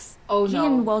walks. Oh, He no.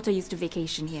 and Walter used to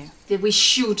vacation here. Did we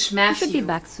shoot He Matthew? should be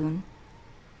back soon.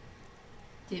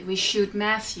 Did we shoot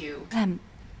Matthew?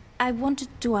 I wanted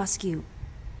to ask you,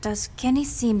 does Kenny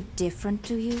seem different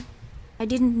to you? I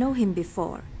didn't know him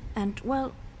before, and,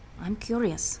 well, I'm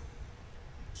curious.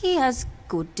 He has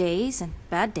good days and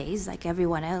bad days like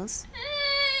everyone else.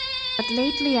 But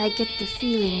lately I get the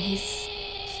feeling he's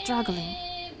struggling.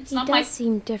 It's He not does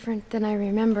seem different than I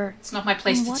remember. It's not my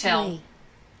place In to what tell. way?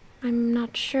 I'm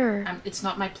not sure. It's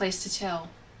not my place to tell.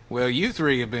 Well, you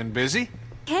three have been busy.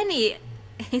 Kenny,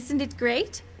 isn't it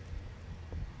great?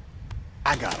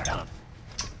 I got it, hon.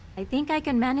 I think I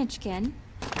can manage, Ken.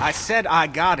 I said I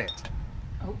got it.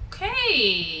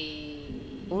 Okay.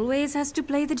 Always has to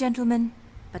play the gentleman.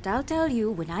 But I'll tell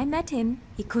you, when I met him,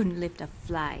 he couldn't lift a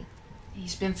fly.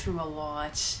 He's been through a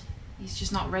lot. He's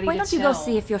just not ready Why to don't tell. you go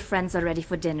see if your friends are ready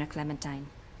for dinner, Clementine?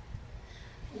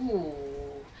 Ooh.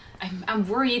 I'm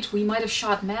worried we might have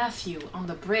shot Matthew on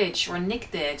the bridge, or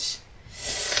Nick did.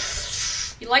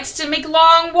 He likes to make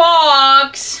long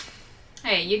walks.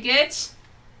 Hey, you good?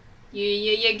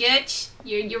 You good?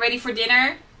 You ready for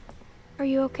dinner? Are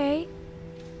you okay?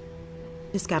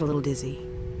 Just got a little dizzy.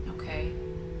 Okay.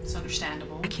 It's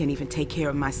understandable. I can't even take care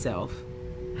of myself.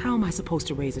 How am I supposed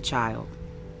to raise a child?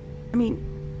 I mean,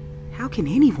 how can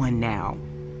anyone now?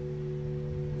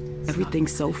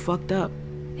 Everything's so fucked up.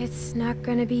 It's not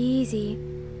gonna be easy.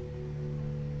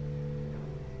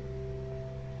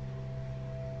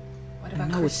 What I about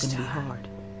know it's gonna be Krista? hard.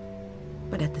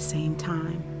 But at the same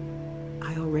time,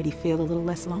 I already feel a little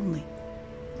less lonely.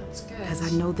 That's good. Because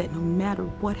I know that no matter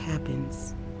what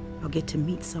happens, I'll get to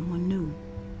meet someone new.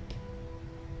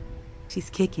 She's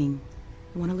kicking.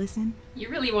 You wanna listen? You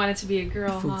really want it to be a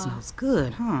girl, The food huh? smells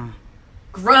good, huh?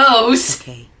 Gross!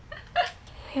 Okay.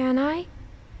 Can I?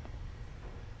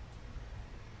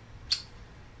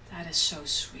 That is so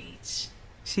sweet.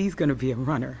 She's gonna be a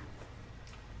runner.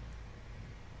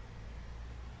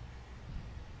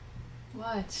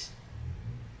 What?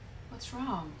 What's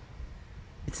wrong?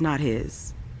 It's not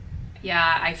his.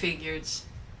 Yeah, I figured.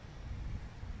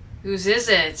 Whose is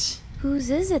it? Whose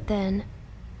is it then?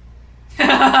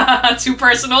 Too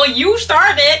personal. You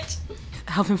start it. If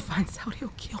Alvin finds out,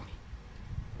 he'll kill me.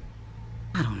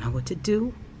 I don't know what to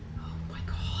do.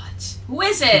 Who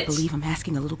is I can't it? believe I'm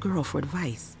asking a little girl for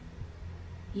advice.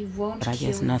 You won't But I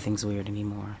guess kill nothing's weird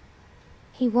anymore.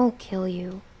 He won't kill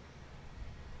you.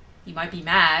 He might be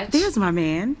mad. There's my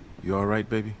man. You alright,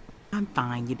 baby? I'm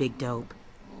fine, you big dope.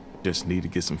 Just need to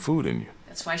get some food in you.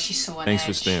 That's why she's so on Thanks edge.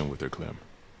 for staying with her, Clem.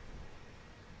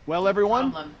 Well,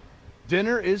 everyone, Problem.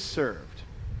 dinner is served.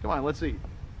 Come on, let's eat.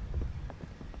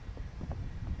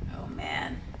 Oh,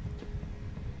 man.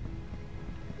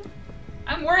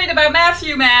 I'm worried about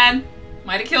Matthew, man.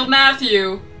 Might have killed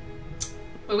Matthew.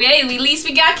 But hey, at least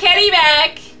we got Kenny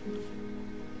back.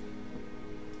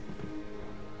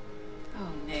 Oh,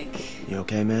 Nick. You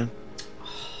okay, man?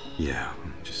 Yeah,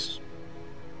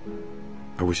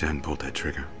 I wish I hadn't pulled that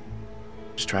trigger.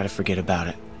 Just try to forget about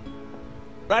it.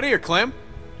 Right here, Clem.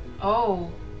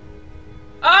 Oh.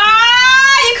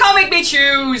 Ah! You can't make me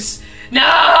choose!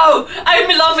 No! I'm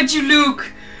in love with you,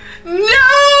 Luke! No! What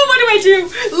do I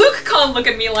do? Luke can't look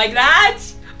at me like that!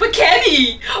 But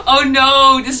Kenny! Oh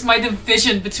no! This is my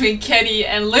division between Kenny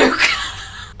and Luke.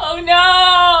 Oh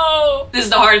no! This is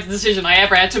the hardest decision I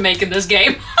ever had to make in this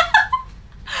game.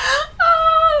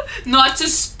 Not to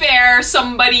spare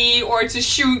somebody or to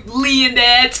shoot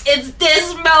Leonid. It's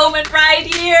this moment right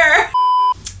here.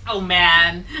 Oh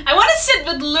man. I want to sit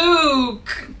with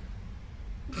Luke.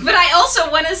 But I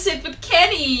also want to sit with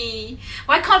Kenny.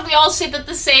 Why can't we all sit at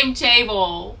the same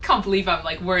table? Can't believe I'm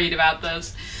like worried about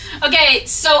this. Okay,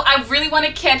 so I really want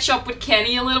to catch up with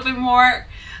Kenny a little bit more.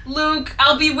 Luke,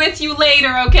 I'll be with you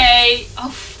later, okay? Oh,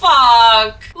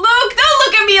 fuck. Luke, don't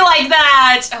look at me like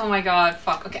that. Oh my god,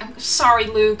 fuck. Okay, I'm sorry,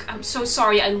 Luke. I'm so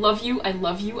sorry. I love you. I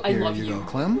love you. I love you. Here you go,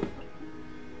 Clem.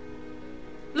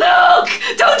 Luke,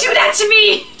 don't do that to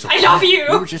me. So, I love Clem, you.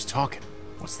 We were just talking.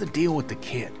 What's the deal with the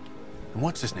kid? And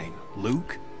what's his name?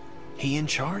 Luke? He in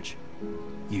charge?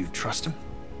 You trust him?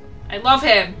 I love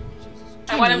him.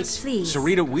 I want him. Please.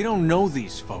 Sarita, we don't know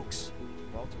these folks.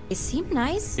 They seem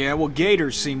nice. Yeah, well,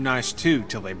 gators seem nice too,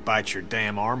 till they bite your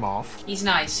damn arm off. He's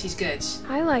nice. He's good.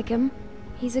 I like him.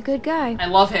 He's a good guy. I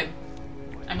love him.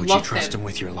 I Would love you trust him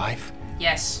with your life?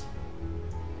 Yes,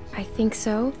 I think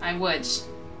so. I would. Is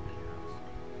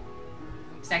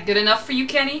that good enough for you,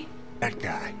 Kenny? That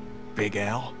guy, Big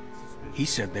Al, he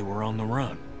said they were on the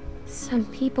run. Some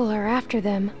people are after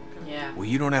them. Yeah. Well,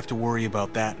 you don't have to worry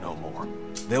about that no more.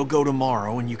 They'll go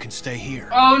tomorrow and you can stay here.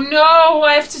 Oh no,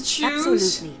 I have to choose.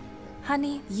 Absolutely.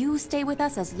 Honey, you stay with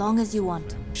us as long as you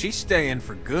want. She's staying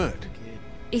for good.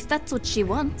 If that's what she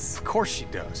wants. Of course she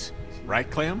does. Right,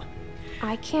 Clem?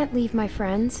 I can't leave my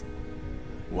friends.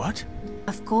 What?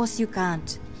 Of course you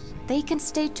can't. They can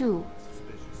stay too.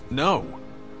 No.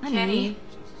 Kenny,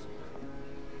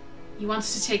 he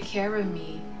wants to take care of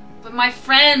me. But my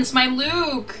friends, my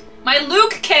Luke,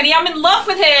 Kenny, I'm in love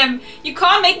with him. You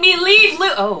can't make me leave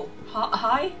Luke. Oh,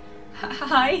 hi?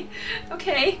 Hi?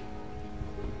 Okay.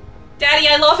 Daddy,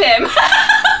 I love him.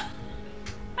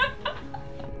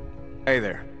 Hey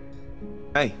there.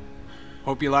 Hey.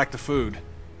 Hope you like the food.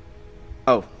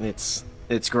 Oh, it's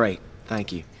great.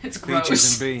 Thank you. It's gross.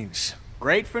 Peaches and beans.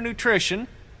 Great for nutrition.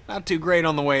 Not too great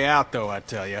on the way out, though, I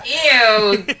tell you.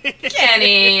 Ew,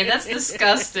 Kenny, that's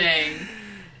disgusting.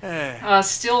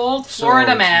 Still old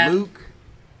Florida so man. Luke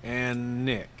and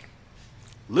Nick.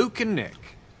 Luke and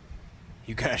Nick.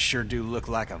 You guys sure do look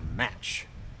like a match.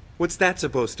 What's that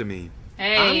supposed to mean?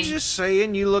 Hey. I'm just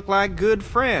saying you look like good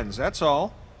friends, that's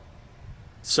all.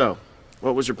 So,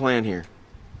 what was your plan here?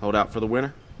 Hold out for the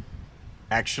winter?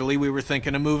 Actually, we were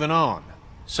thinking of moving on.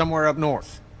 Somewhere up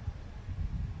north.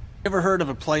 Ever heard of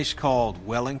a place called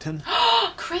Wellington?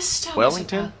 Krista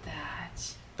Wellington? was about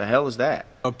that. The hell is that?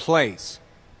 A place.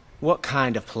 What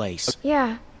kind of place?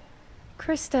 Yeah.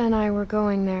 Krista and I were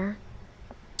going there.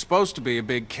 Supposed to be a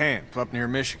big camp up near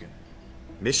Michigan.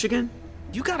 Michigan?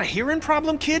 You got a hearing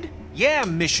problem, kid? Yeah,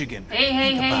 Michigan. Hey,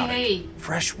 Think about hey. it.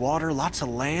 Fresh water, lots of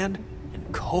land,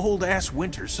 and cold-ass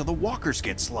winters so the walkers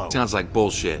get slow. Sounds like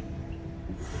bullshit.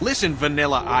 Listen,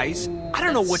 Vanilla Ice, I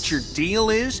don't know what your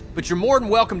deal is, but you're more than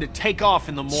welcome to take off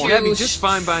in the morning. That'd be just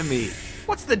fine by me.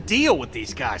 What's the deal with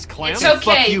these guys, Clem? It's okay.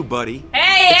 Fuck you, buddy.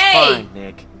 Hey, It's hey! fine,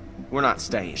 Nick. We're not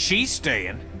staying. She's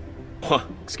staying. What?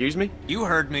 Excuse me? You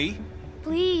heard me.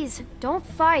 Please, don't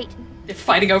fight. They're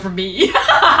fighting over me.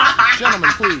 Gentlemen,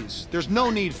 please. There's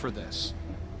no need for this.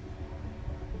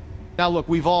 Now look,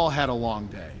 we've all had a long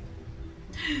day.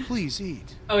 Please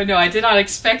eat. Oh no, I did not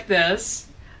expect this.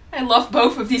 I love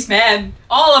both of these men.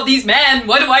 All of these men.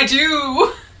 What do I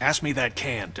do? Pass me that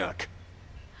can, Duck.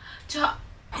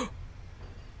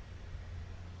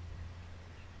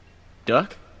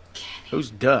 Duck?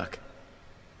 Who's Duck?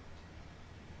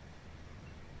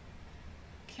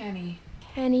 Kenny.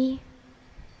 Kenny.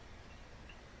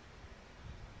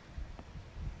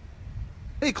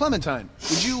 Hey, Clementine,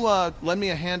 would you lend me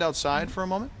a hand outside for a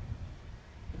moment?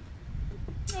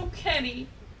 Okay. Kenny.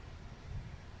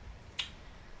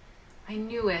 I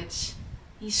knew it.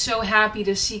 He's so happy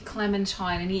to see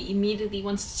Clementine and he immediately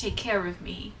wants to take care of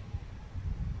me.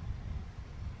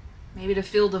 Maybe to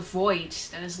fill the void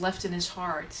that is left in his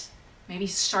heart. Maybe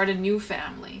start a new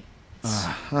family.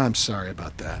 I'm sorry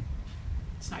about that.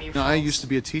 It's not your fault. I used to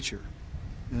be a teacher.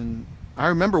 And I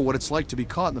remember what it's like to be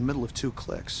caught in the middle of two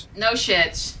cliques. No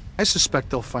shit. I suspect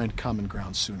they'll find common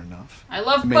ground soon enough. I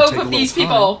love both of these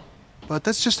people. But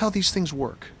that's just how these things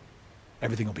work.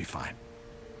 Everything will be fine.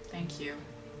 Thank you.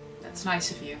 That's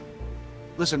nice of you.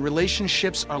 Listen,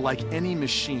 relationships are like any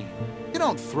machine. You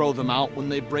don't throw them out when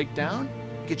they break down.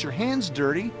 You get your hands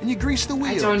dirty and you grease the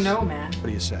wheels. I don't know, man. What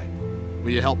do you say? Will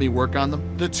you help me work on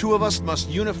them? The two of us must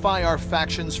unify our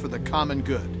factions for the common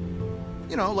good.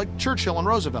 You know, like Churchill and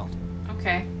Roosevelt.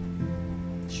 Okay.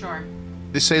 Sure.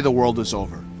 They say the world is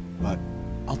over, but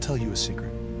I'll tell you a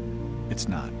secret. It's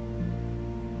not.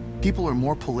 People are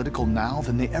more political now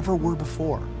than they ever were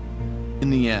before.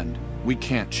 In the end, we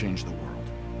can't change the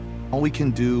world. All we can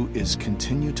do is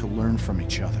continue to learn from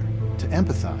each other, to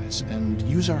empathize, and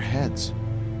use our heads.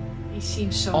 He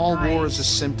seems so All nice. war is a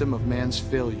symptom of man's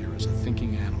failure as a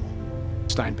thinking animal.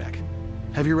 Steinbeck.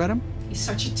 Have you read him? He's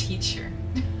such a teacher.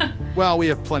 Well, we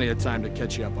have plenty of time to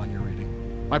catch you up on your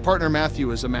reading. My partner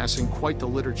Matthew is amassing quite the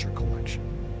literature collection.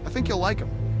 I think you'll like him.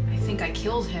 I think I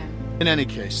killed him. In any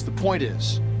case, the point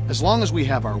is, as long as we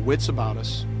have our wits about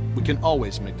us, we can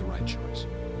always make the right choice.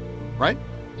 Right?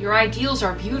 Your ideals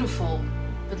are beautiful,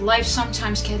 but life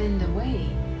sometimes gets in the way.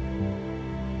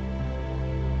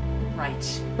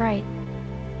 Right. Right.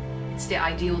 It's the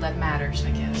ideal that matters,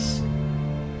 I guess.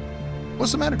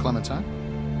 What's the matter, Clementine?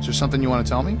 Is there something you want to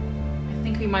tell me? I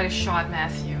think we might have shot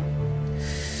Matthew.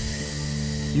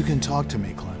 You can talk to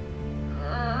me, Clem.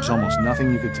 There's almost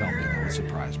nothing you could tell me that would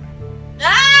surprise me.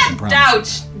 Ah!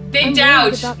 Doubt! Big I'm doubt!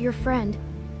 worried about your friend.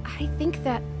 I think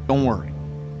that... Don't worry.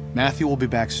 Matthew will be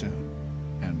back soon.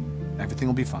 And everything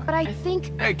will be fine. But I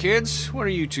think... Hey, kids, what are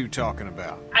you two talking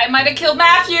about? I might have killed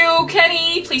Matthew!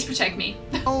 Kenny, please protect me.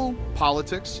 Oh,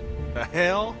 politics. The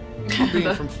hell?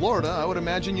 Being from Florida, I would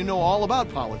imagine you know all about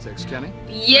politics, Kenny.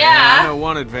 Yeah! I know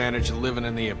one advantage of living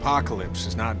in the apocalypse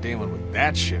is not dealing with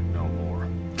that shit no more.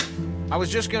 I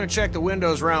was just gonna check the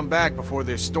windows round back before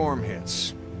this storm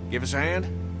hits. Give us a hand?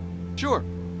 Sure.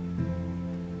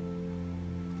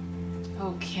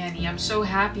 Oh, Kenny, I'm so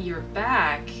happy you're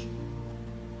back.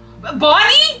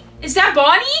 Bonnie? Is that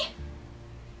Bonnie?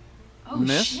 Oh,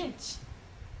 Miss? shit.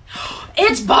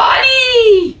 It's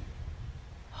Bonnie!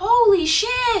 Holy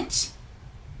shit!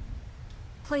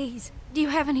 Please, do you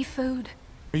have any food?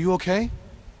 Are you okay?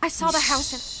 I saw the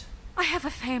house and I have a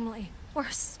family. We're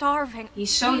starving.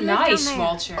 He's so We live down nice, there.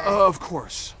 Walter. Of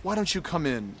course. Why don't you come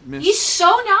in, Miss... He's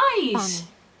so nice.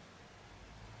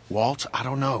 Walt, I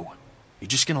don't know. You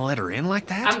just gonna let her in like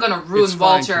that? I'm gonna ruin It's fine,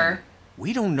 Walter. Clem.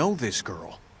 We don't know this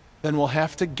girl. Then we'll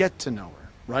have to get to know her.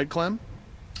 Right, Clem?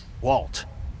 Walt.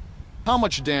 How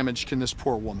much damage can this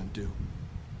poor woman do?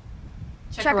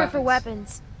 Check her for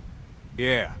weapons.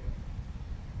 Yeah.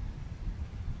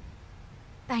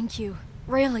 Thank you.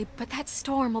 Really, but that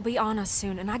storm will be on us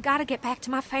soon, and I gotta get back to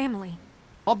my family.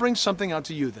 I'll bring something out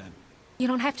to you then. You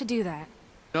don't have to do that.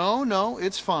 No,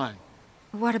 it's fine.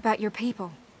 What about your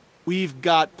people? We've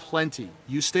got plenty.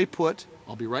 You stay put.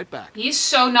 I'll be right back. He's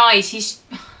so nice.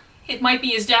 It might be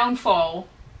his downfall.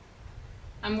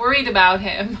 I'm worried about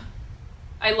him.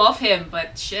 I love him,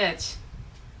 but shit.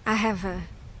 I have a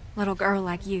little girl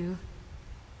like you.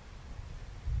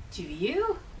 Do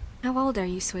you? How old are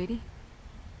you, sweetie?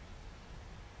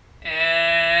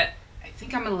 I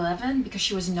think I'm 11 because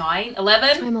she was 9.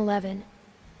 11? I'm 11.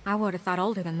 I would have thought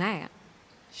older than that.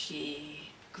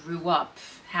 She grew up.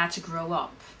 Had to grow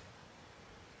up.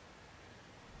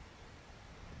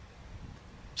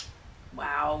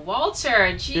 Wow, Walter,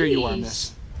 jeez. Here you are,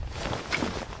 miss.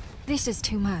 This is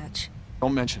too much.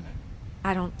 Don't mention it.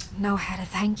 I don't know how to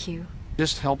thank you.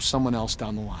 Just help someone else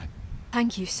down the line.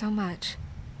 Thank you so much.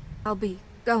 I'll be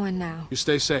going now. You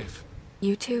stay safe.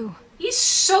 You too. He's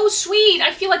so sweet.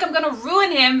 I feel like I'm gonna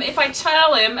ruin him if I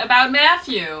tell him about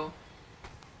Matthew.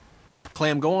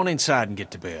 Clem, go on inside and get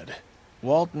to bed.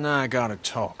 Walt and I gotta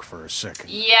talk for a second.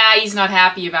 Yeah, he's not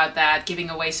happy about that, giving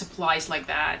away supplies like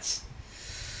that.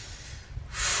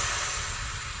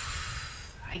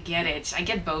 I get it. I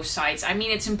get both sides. I mean,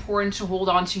 it's important to hold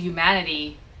on to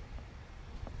humanity.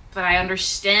 But I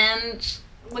understand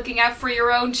looking out for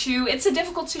your own too. It's a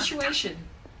difficult situation.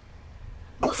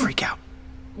 Don't freak out.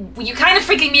 You're kind of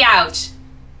freaking me out.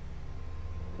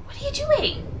 What are you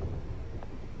doing?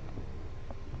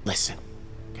 Listen,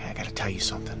 okay, I gotta tell you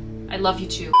something. I love you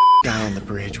too. The guy on the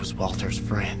bridge was Walter's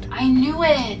friend. I knew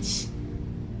it.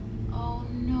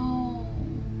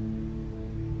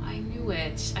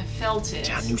 felt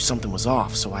it. I knew something was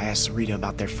off, so I asked Sarita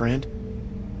about their friend.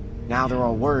 Now they're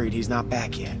all worried he's not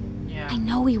back yet. Yeah. I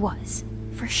know he was.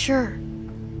 For sure.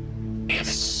 Damn it.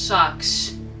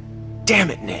 Sucks. Damn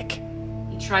it, Nick.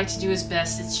 He tried to do his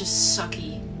best, it's just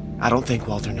sucky. I don't think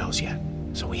Walter knows yet,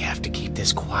 so we have to keep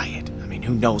this quiet. I mean,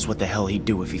 who knows what the hell he'd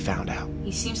do if he found out?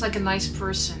 He seems like a nice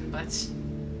person, but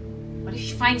what if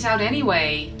he finds out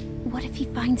anyway? What if he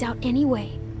finds out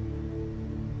anyway?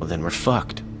 Well, then we're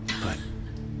fucked. But,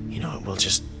 you know, we'll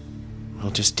just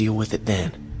deal with it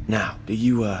then. Now, do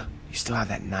you still have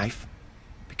that knife?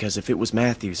 Because if it was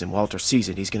Matthew's and Walter sees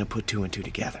it, he's gonna put 2 and 2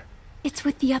 together. It's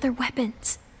with the other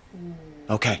weapons.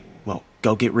 Okay, well,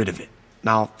 go get rid of it. And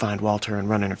I'll find Walter and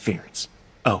run interference.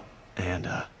 Oh, and,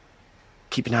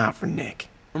 keep an eye out for Nick.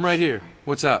 I'm right here.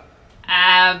 What's up?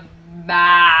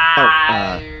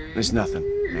 There's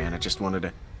nothing, man. I just wanted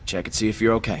to check and see if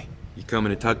you're okay. You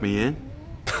coming to tuck me in?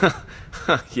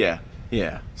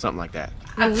 Yeah, something like that.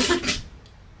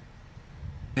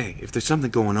 Hey, if there's something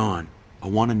going on, I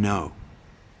want to know.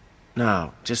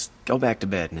 No, just go back to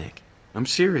bed, Nick. I'm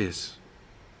serious.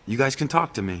 You guys can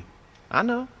talk to me. I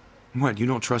know. What, you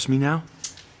don't trust me now?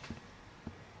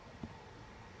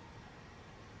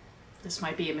 This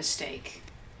might be a mistake.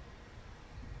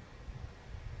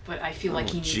 But I feel like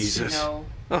he needs Jesus. to know.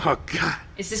 Oh, God.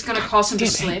 Is this gonna cause him to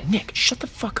slip? Hey, Nick, shut the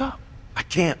fuck up. I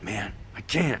can't, man. I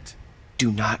can't.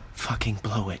 Do not fucking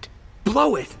blow it.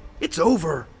 Blow it? It's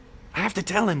over. I have to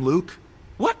tell him, Luke.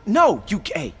 What? No,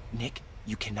 hey, Nick,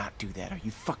 you cannot do that. Are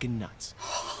you fucking nuts?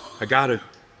 I gotta.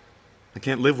 I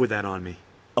can't live with that on me.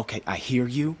 Okay, I hear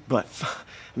you, but,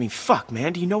 I mean, fuck,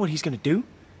 man. Do you know what he's gonna do?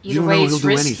 Either way, it's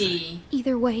risky.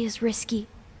 Either way is risky.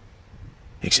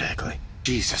 Exactly.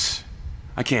 Jesus.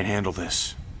 I can't handle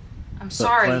this. I'm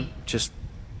sorry. Clem, just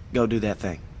go do that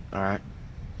thing, alright?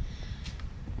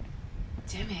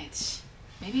 Damn it.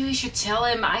 Maybe we should tell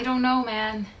him. I don't know,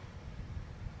 man.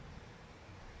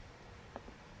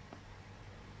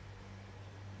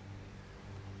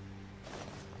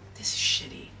 This is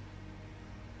shitty.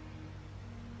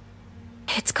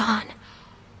 It's gone.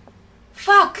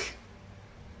 Fuck!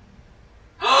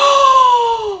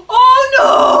 Oh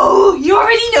no! He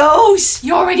already knows!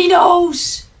 He already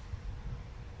knows!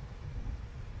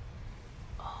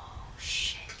 Oh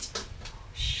shit. Oh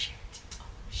shit. Oh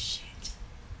shit.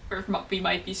 Or we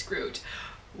might be screwed.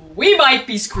 We might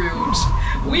be screwed.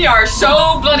 We are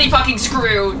so bloody fucking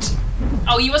screwed.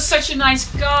 Oh, he was such a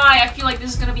nice guy. I feel like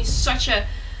this is gonna be such a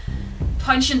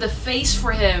punch in the face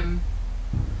for him.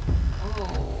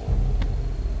 Oh.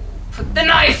 Put the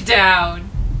knife down.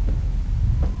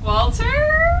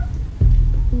 Walter?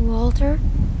 Walter?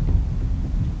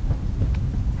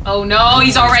 Oh no,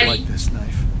 he's already like this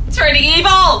knife. turning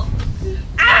evil!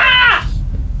 Ah!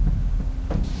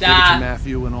 Give it to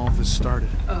Matthew when all of this started.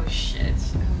 Oh shit.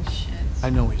 Oh shit. I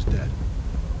know he's dead.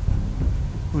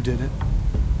 Who did it?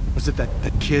 Was it that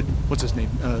kid? What's his name?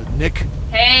 Nick?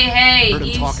 Hey, Heard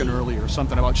him talking earlier,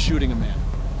 something about shooting a man.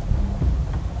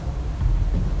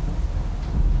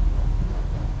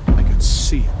 I could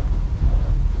see it.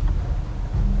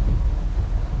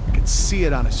 I could see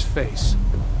it on his face.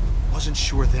 Wasn't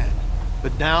sure then,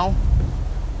 but now...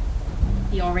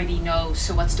 He already knows,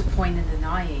 so what's the point in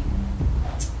denying?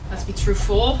 Let's be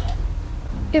truthful.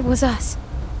 It was us.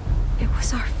 It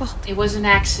was our fault. It was an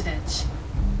accident.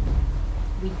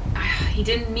 He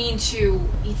didn't mean to.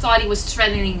 He thought he was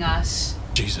threatening us.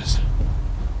 Jesus.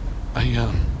 I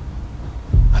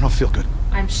don't feel good.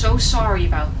 I'm so sorry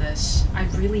about this. I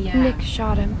really am. Nick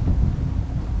shot him.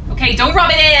 Okay, don't rub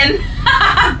it in!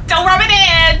 Don't rub it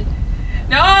in!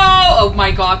 No! Oh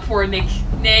my god, poor Nick.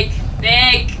 Nick!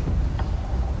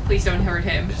 Please don't hurt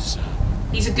him.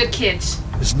 He's a good kid.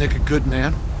 Is Nick a good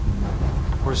man?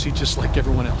 Or is he just like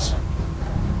everyone else?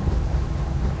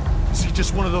 Is he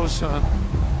just one of those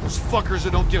fuckers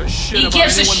that don't give a shit about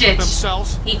anyone but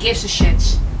themselves? He gives a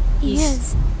shit. He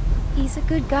is. He's a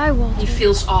good guy, Walter. He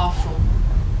feels awful.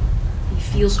 He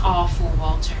feels awful,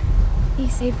 Walter. He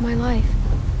saved my life.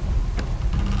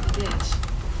 He did.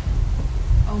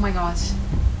 Oh my god.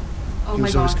 Oh he my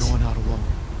was god. always going out alone.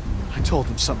 I told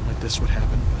him something like this would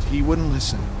happen, but he wouldn't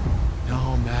listen.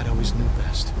 No, Matt always knew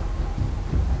best.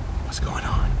 What's going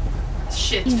on?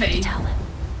 Shit, You need Faye. to tell him.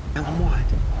 Tell him what?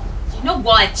 You know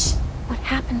what? What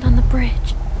happened on the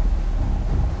bridge.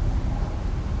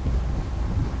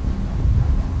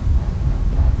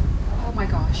 Oh my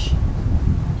gosh.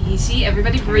 Easy,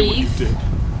 everybody breathe. What you did.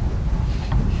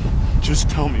 Just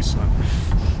tell me, son.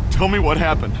 Tell me what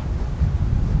happened.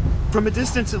 From a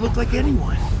distance, it looked like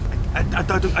anyone. I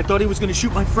thought he was going to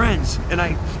shoot my friends, and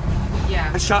I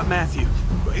shot Matthew.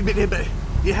 But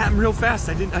it happened real fast.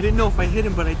 I didn't know if I hit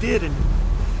him, but I did, and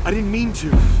I didn't mean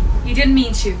to. He didn't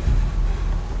mean to.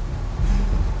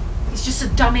 He's just a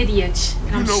dumb idiot.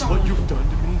 And I'm You know sorry. what you've done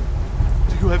to me?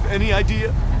 Do you have any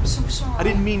idea? I'm so sorry. I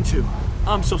didn't mean to.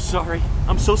 I'm so sorry.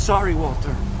 I'm so sorry,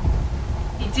 Walter.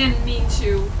 He didn't mean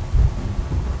to.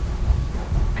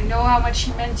 I know how much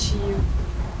he meant to you.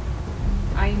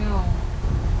 I know.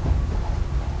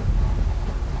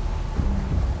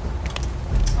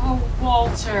 Oh,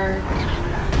 Walter.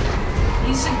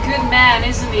 He's a good man,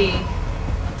 isn't he?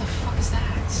 What the fuck is that?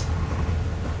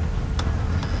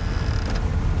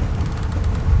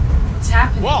 What's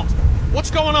happening? Walt, what's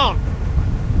going on?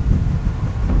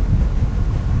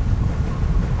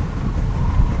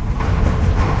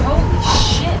 Holy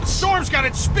shit. The storm's got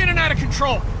it spinning out of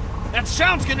control. That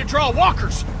sound's gonna draw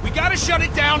walkers. We gotta shut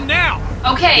it down now.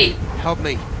 Okay. Help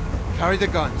me. Carry the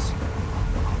guns.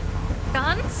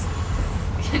 Guns?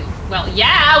 Well,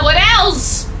 yeah, what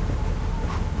else?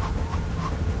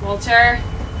 Walter.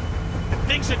 That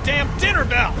thing's a damn dinner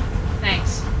bell.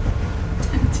 Thanks.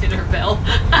 Dinner bell.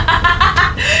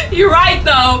 You're right,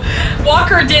 though.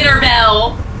 Walker dinner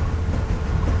bell.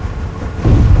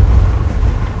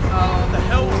 Oh, What the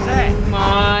hell was that?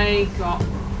 my god.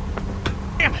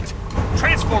 Damn it.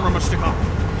 Transformer must have gone.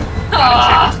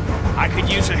 Ah. I could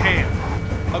use a hand.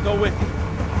 I'll go with you.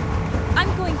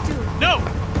 I'm going to. No,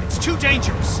 it's too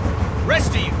dangerous. Rest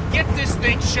of you, get this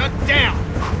thing shut down.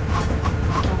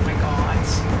 Oh my god.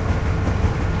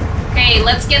 Okay,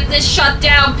 let's get this shut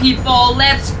down, people.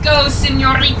 Let's go,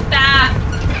 señorita.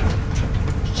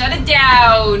 Shut it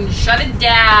down. Shut it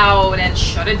down. And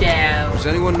shut it down. Does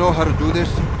anyone know how to do this?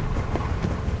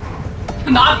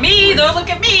 Not me. Don't look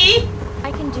at me.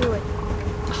 I can do it.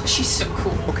 Oh, she's so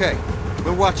cool. Okay,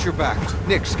 we'll watch your back.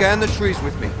 Nick, scan the trees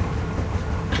with me.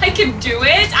 I can do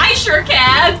it. I sure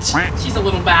can. She's a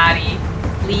little baddie.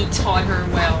 Lee taught her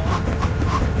well.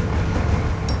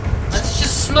 Let's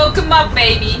just smoke him up,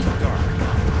 baby.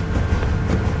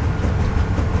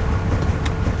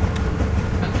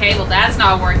 Okay, well that's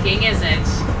not working, is it?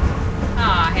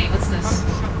 Ah, hey, what's this?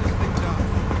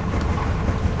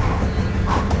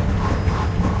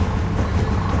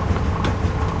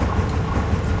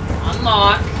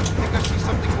 Unlock.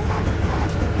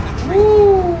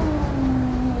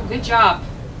 Ooh, good job.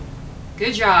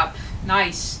 Good job.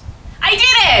 Nice. I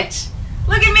did it!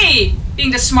 Look at me!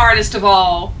 Being the smartest of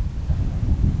all.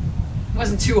 It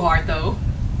wasn't too hard, though.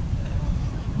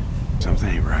 Something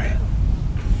ain't right.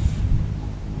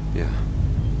 Yeah.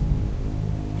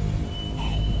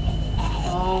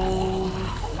 Oh,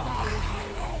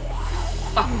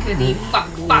 fuck. Fuckity fuck,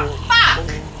 fuck, fuck!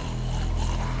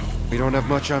 We don't have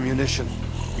much ammunition.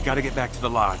 We gotta get back to the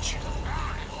lodge.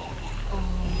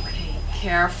 Okay,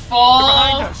 careful. They're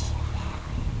behind us.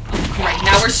 Great,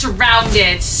 now we're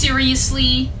surrounded.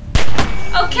 Seriously?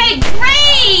 Okay,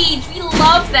 great! We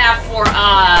love that for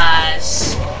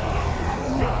us.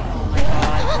 Oh my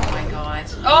god, oh my god.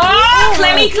 Oh,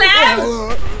 Clemmy Clem!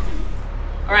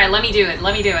 Alright, let me do it,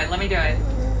 let me do it, let me do it.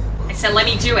 I said let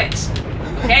me do it.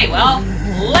 Okay, well,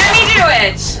 let me do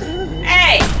it!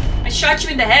 Hey! I shot you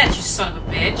in the head, you son of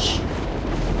a bitch.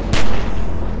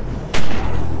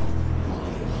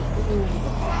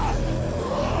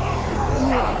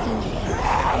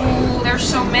 Ooh, there's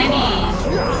so many.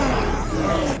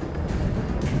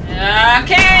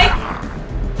 Okay.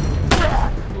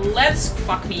 Let's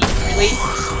fuck me, really.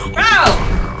 Bro!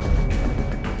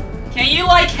 Can you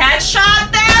like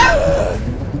headshot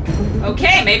them?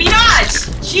 Okay, maybe not.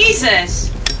 Jesus.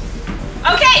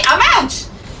 Okay, I'm out.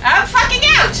 I'm fucking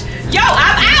out. Yo,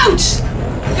 I'm out.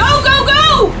 Go, go,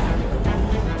 go.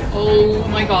 Oh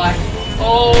my god.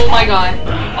 Oh my god.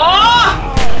 Oh!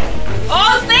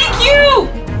 Oh, thank you!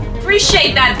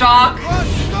 Appreciate that, Doc.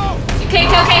 Okay,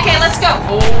 okay, okay, okay, let's go.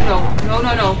 Oh, no. No,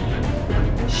 no, no.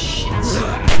 Shit.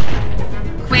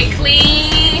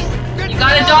 Quickly. You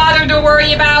got a daughter to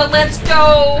worry about. Let's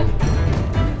go.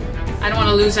 I don't want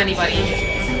to lose anybody.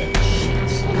 Shit.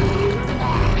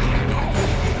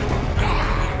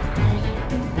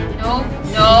 No,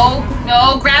 no,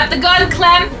 no. Grab the gun,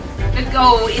 Clem.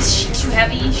 Oh, is she too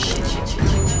heavy? Shit, shit, shit,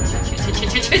 shit, shit, shit,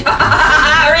 shit, shit, shit.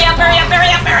 Hurry up, hurry up, hurry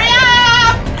up, hurry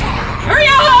up! Hurry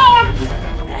up!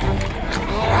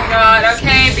 Oh god,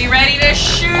 okay, be ready to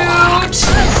shoot!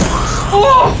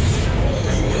 Oh,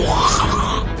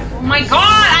 oh my god,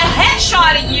 I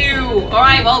headshotted you!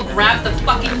 Alright, well, grab the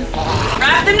fucking...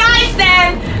 Grab the knife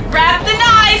then! Grab the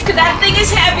knife, because that thing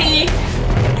is heavy!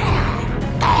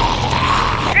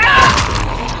 Ah!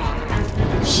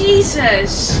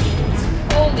 Jesus!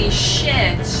 Holy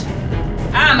shit!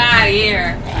 I'm out of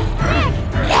here.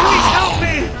 Please help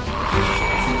me!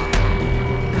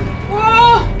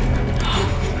 Oh!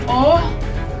 Oh!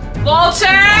 Walter!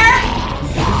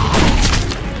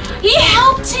 He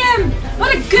helped him!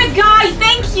 What a good guy,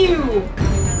 thank you!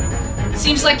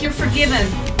 Seems like you're forgiven.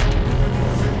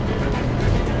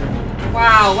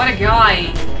 Wow, what a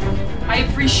guy. I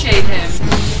appreciate him.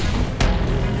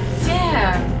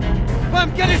 Damn.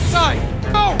 Clem, get inside!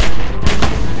 Go!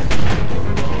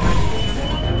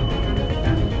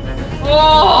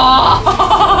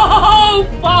 Oh,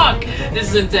 fuck! This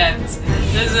is intense.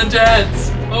 This is intense.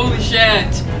 Holy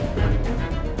shit.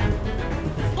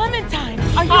 Clementine,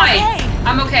 are you Hi. okay?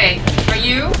 I'm okay. Are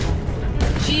you?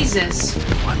 Jesus.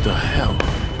 What the hell?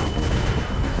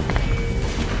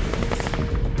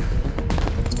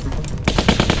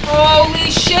 Holy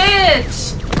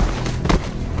shit!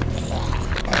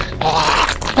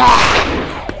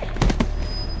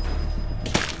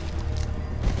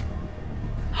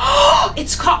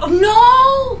 It's called.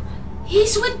 No!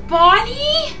 He's with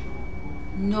Bonnie?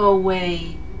 No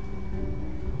way.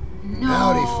 No.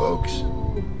 Howdy, folks.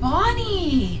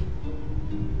 Bonnie!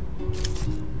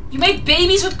 You make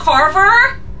babies with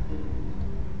Carver?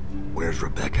 Where's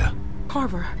Rebecca?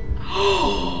 Carver.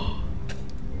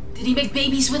 Did he make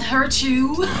babies with her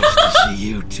too? Nice to see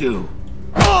you too.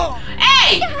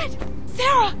 Hey! God!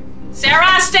 Sarah!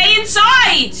 Sarah, stay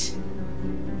inside!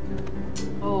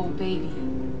 Oh, baby.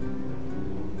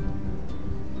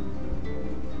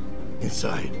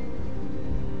 Inside.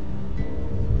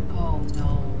 Oh,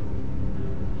 no.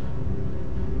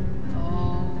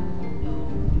 Oh,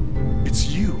 no. It's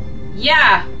you.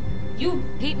 Yeah! You...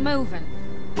 Keep moving.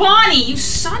 Bonnie, you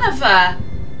son of a...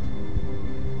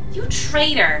 You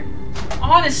traitor.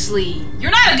 Honestly.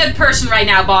 You're not a good person right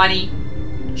now, Bonnie.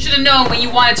 Should've known when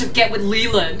you wanted to get with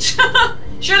Leland.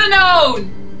 Should've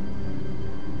known!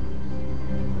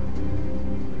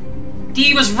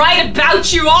 Dee was right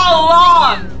about you all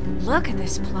along! Look at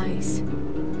this place.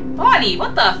 Bonnie,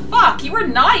 what the fuck? You were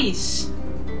nice.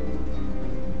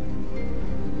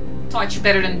 Taught you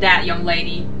better than that, young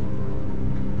lady.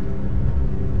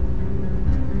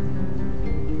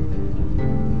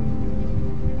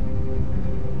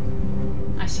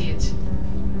 I see it.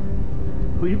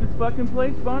 Believe this fucking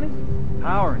place, Bonnie?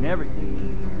 Power and everything.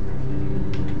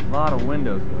 A lot of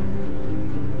windows, though.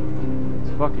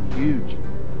 It's fucking huge.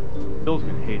 Bill's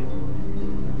gonna hate it.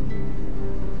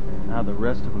 Now the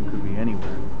rest of them could be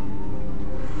anywhere.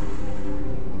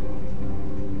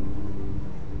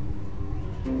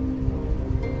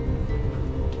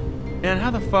 And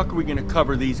how the fuck are we gonna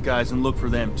cover these guys and look for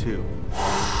them too?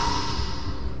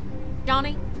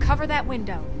 Johnny, cover that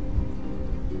window.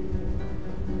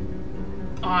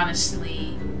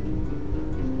 Honestly.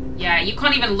 Yeah, you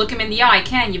can't even look him in the eye,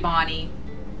 can you, Bonnie?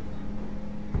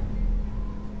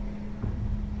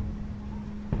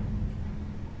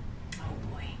 Oh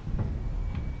boy.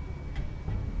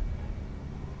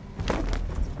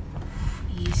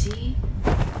 Easy.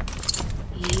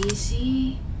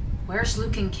 Easy. Where's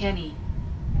Luke and Kenny?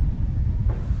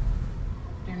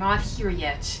 They're not here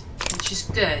yet, which is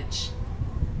good.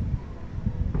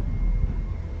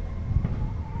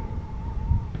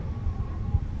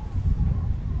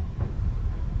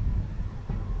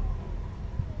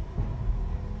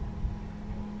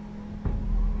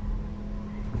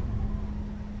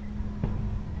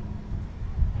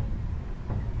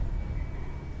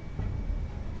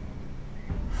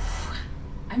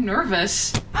 I'm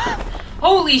nervous.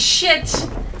 Holy shit!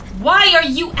 Why are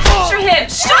you after him?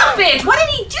 Stop it! What did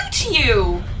he do to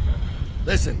you?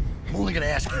 Listen, I'm only gonna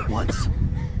ask you once.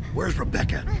 Where's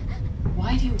Rebecca?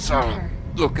 Why do you want her?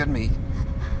 Look at me.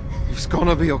 It's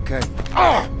gonna be okay.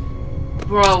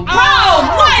 Bro,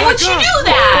 why would you do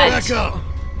that? Rebecca!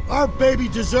 Our baby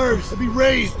deserves to be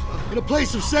raised in a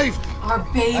place of safety. Our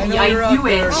baby, I I knew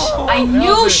it. I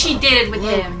knew she did it with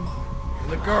him. And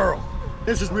the girl.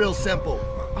 This is real simple.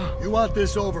 You want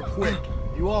this over quick.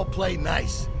 You all play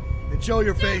nice. And show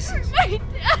your faces. My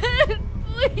dad,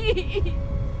 please.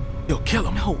 You'll kill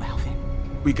him. No, Alvin.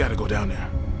 We gotta go down there.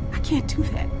 I can't do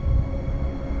that.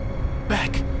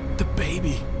 Beck, the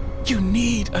baby. You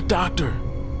need a doctor.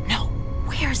 No.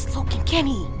 Where's Luke and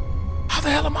Kenny? How the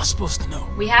hell am I supposed to know?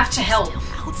 We have to help. Still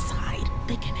outside.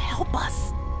 They can help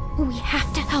us. We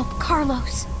have to help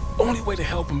Carlos. Only way to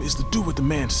help him is to do what the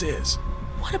man says.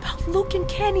 What about Luke and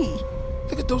Kenny?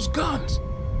 Look at those guns.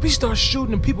 If we start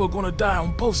shooting and people are gonna die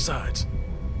on both sides.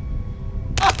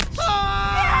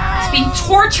 He's being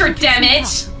tortured, damn it!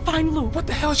 Find Luke. What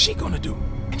the hell is she gonna do?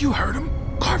 And you heard him.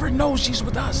 Carver knows she's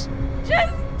with us.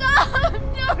 Just stop!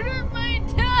 Don't hurt my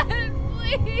dad,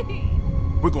 please!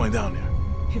 We're going down there.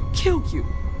 He'll kill you.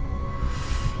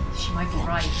 She might be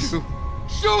right.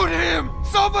 Shoot him!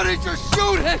 Somebody just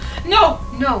shoot him! No!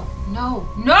 No! No!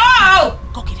 No!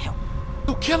 Go get help.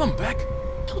 Go kill him, Beck.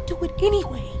 He'll do it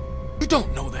anyway. You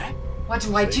don't know that. What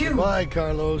do I do? Goodbye,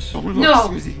 Carlos. Don't look, No.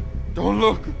 Susie. Don't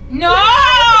look. No!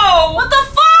 What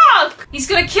the fuck? He's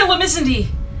gonna kill him, isn't he?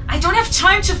 I don't have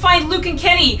time to find Luke and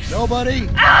Kenny. Nobody?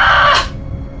 Ah!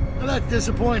 Well, that's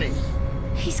disappointing.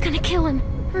 He's gonna kill him.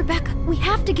 Rebecca, we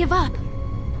have to give up.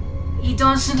 He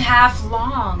doesn't have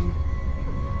long.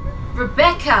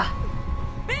 Rebecca!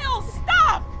 Bill,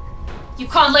 stop! You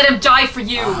can't let him die for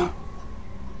you.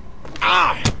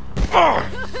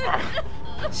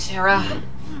 Sarah.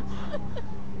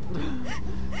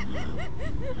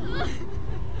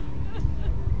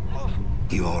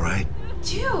 You alright?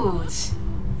 Dude.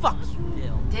 Fuck you,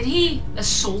 Bill. Did he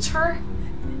assault her?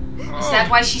 Is that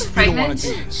why she's We don't want pregnant? to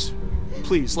do this.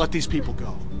 Please, let these people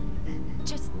go.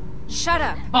 Just shut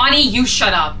up. Bonnie, you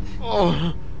shut up.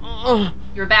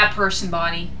 You're a bad person,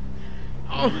 Bonnie.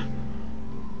 Clem,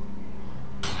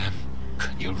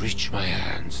 can you reach my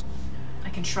hands? I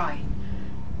can try.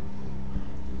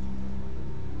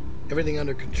 Everything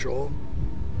under control?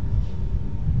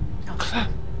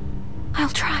 Clem. I'll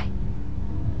try.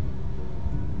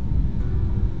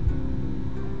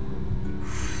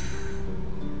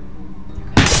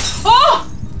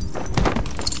 Oh!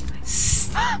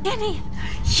 Kenny!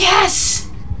 Yes!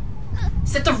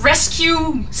 Is that the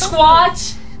rescue squad?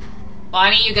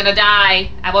 Bonnie, you're gonna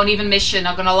die. I won't even miss you,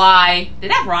 not gonna lie.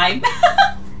 Did that rhyme?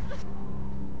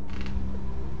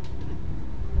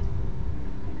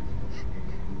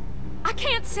 I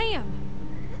can't see him.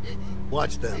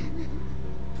 Watch them.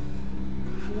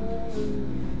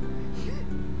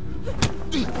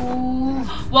 Ooh.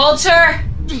 Walter!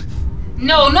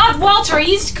 No, not Walter,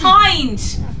 he's kind!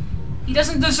 He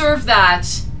doesn't deserve that.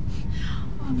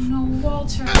 Oh no,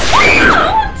 Walter.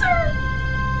 Walter!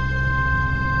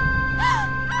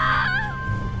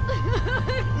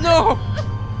 No!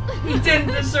 He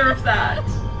didn't deserve that.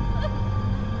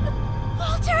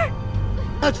 Walter!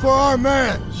 That's for our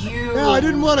man. You. Now, I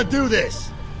didn't want to do this,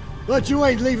 but you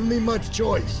ain't leaving me much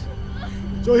choice.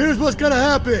 So here's what's gonna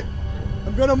happen.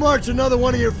 I'm gonna march another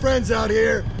one of your friends out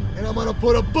here, and I'm gonna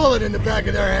put a bullet in the back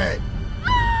of their head.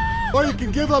 Or you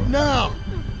can give up now.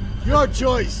 Your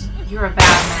choice. You're a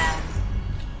bad man.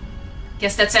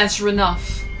 Guess that's answer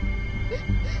enough.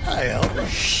 I help him.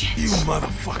 Shit. You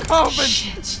motherfucker. Open!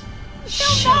 Shit.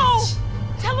 No! Shit.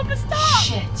 Tell him to stop!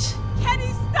 Shit.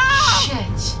 Kenny, stop!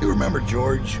 Shit. You remember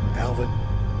George, Alvin?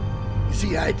 You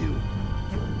see, I do.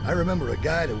 I remember a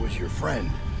guy that was your friend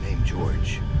named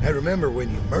George. I remember when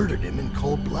you murdered him in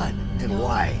cold blood. And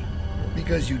why?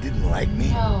 Because you didn't like me?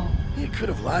 No. You could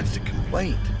have lodged a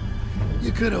complaint.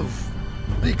 You could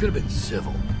have been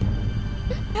civil.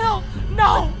 Bill,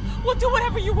 no! We'll do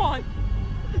whatever you want.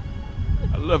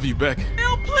 I love you, Beck.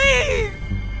 Bill, please!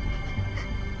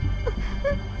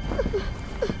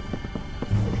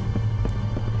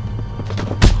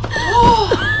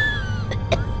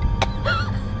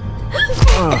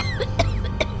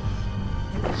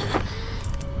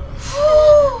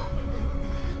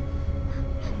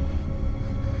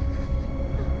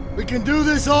 We can do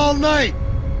this all night.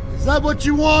 Is that what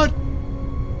you want?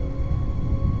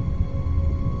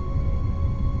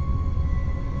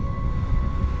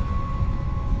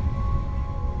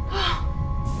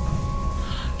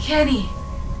 Kenny.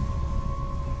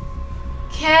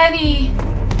 Kenny.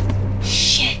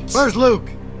 Shit. Where's Luke?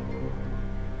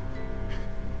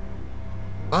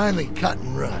 Finally cut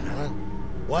and run, huh?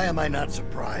 Why am I not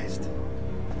surprised?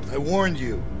 I warned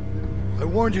you. I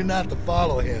warned you not to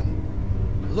follow him.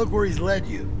 Look where he's led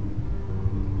you.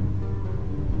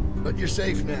 But you're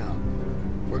safe now.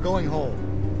 We're going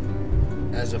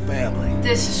home. As a family.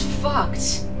 This is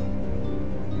fucked.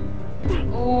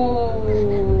 Oh.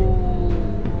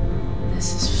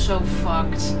 This is so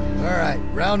fucked. Alright,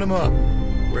 round them up.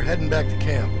 We're heading back to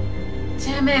camp.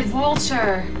 Damn it,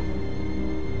 Walter.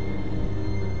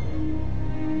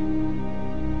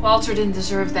 Walter didn't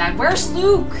deserve that. Where's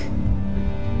Luke?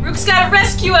 Luke's gotta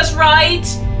rescue us, right?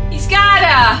 He's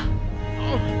gotta!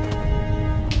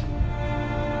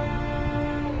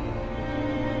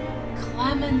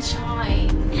 Clementine.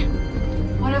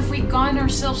 What have we gotten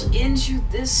ourselves into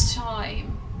this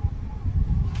time?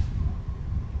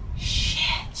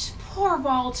 Shit. Poor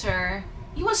Walter.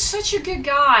 He was such a good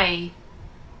guy.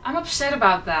 I'm upset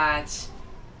about that.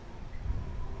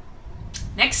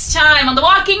 Next time on The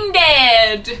Walking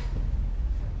Dead!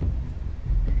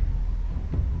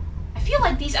 I feel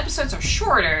like these episodes are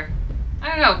shorter. I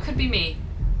don't know, could be me.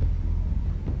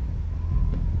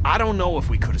 I don't know if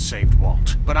we could have saved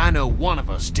Walt, but I know one of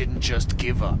us didn't just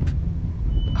give up.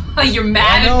 You're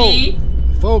mad at me?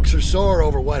 Folks are sore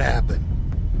over what happened.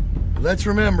 But let's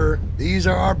remember, these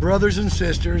are our brothers and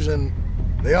sisters, and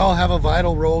They all have a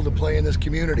vital role to play in this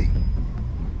community.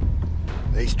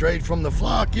 They strayed from the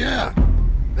flock, yeah.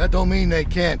 That don't mean they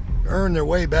can't earn their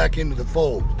way back into the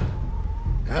fold.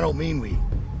 I don't mean we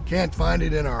can't find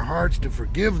it in our hearts to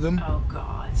forgive them. Oh,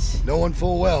 God. Knowing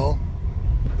full well,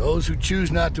 those who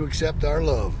choose not to accept our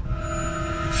love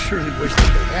surely wish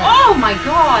that they had. Oh, my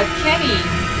God, Kenny.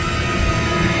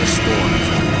 The storm is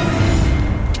coming.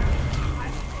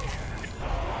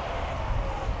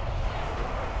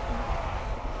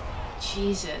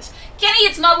 Jesus. Kenny,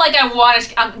 it's not like I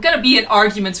wanted... I'm gonna be in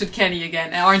arguments with Kenny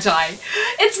again, aren't I?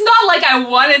 It's not like I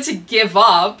wanted to give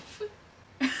up.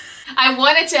 I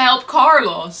wanted to help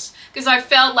Carlos, because I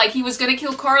felt like he was gonna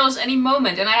kill Carlos any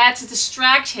moment, and I had to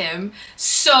distract him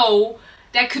so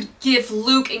that could give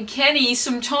Luke and Kenny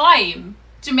some time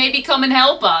to maybe come and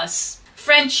help us.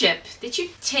 Friendship. Did you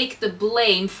take the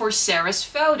blame for Sarah's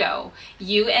photo?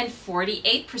 You and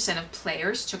 48% of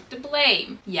players took the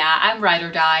blame. Yeah, I'm ride or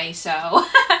die, so.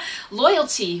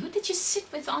 Loyalty. Who did you sit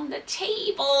with on the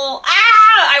table?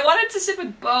 Ah! I wanted to sit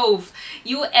with both.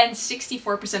 You and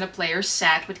 64% of players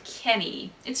sat with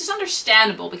Kenny. It's just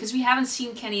understandable because we haven't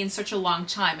seen Kenny in such a long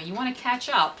time and you want to catch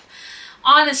up.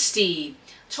 Honesty.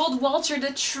 Told Walter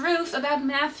the truth about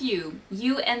Matthew.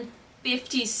 You and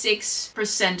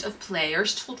 56% of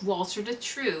players told Walter the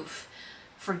truth.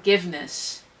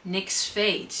 Forgiveness. Nick's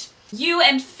fate. You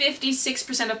and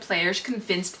 56% of players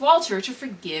convinced Walter to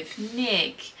forgive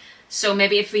Nick. So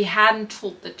maybe if we hadn't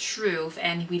told the truth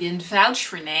and we didn't vouch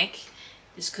for Nick,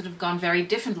 this could have gone very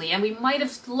differently and we might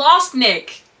have lost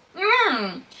Nick.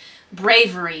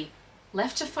 Bravery.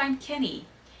 Left to find Kenny.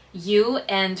 You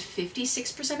and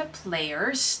 56% of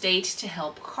players stayed to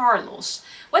help Carlos.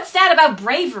 What's that about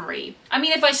bravery? I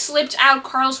mean, if I slipped out,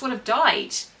 Carlos would have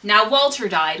died. Now Walter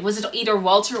died. Was it either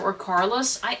Walter or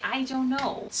Carlos? I don't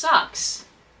know. It sucks.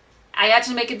 I had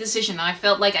to make a decision. I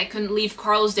felt like I couldn't leave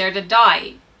Carlos there to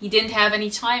die. He didn't have any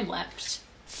time left.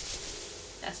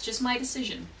 That's just my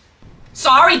decision.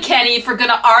 Sorry, Kenny, if we're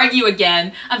gonna argue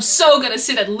again. I'm so gonna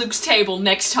sit at Luke's table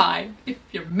next time. If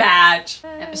you're mad.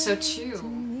 Episode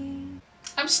 2.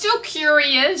 I'm still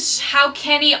curious how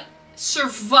Kenny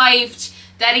survived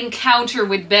that encounter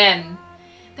with Ben.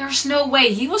 There's no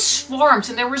way. He was swarmed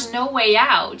and there was no way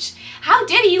out. How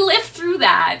did he live through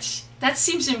that? That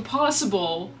seems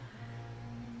impossible.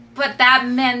 But that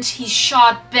meant he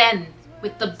shot Ben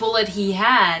with the bullet he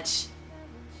had.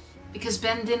 Because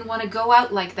Ben didn't want to go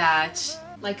out like that.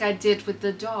 Like I did with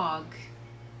the dog.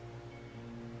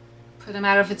 Put him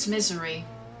out of its misery.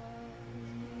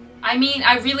 I mean,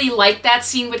 I really liked that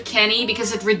scene with Kenny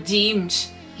because it redeemed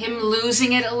him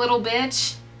losing it a little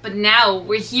bit. But now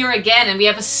we're here again and we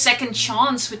have a second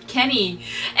chance with Kenny.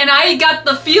 And I got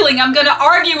the feeling I'm gonna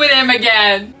argue with him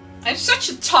again. I have such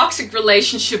a toxic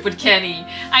relationship with Kenny.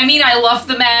 I mean, I love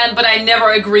the man, but I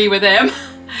never agree with him.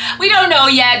 We don't know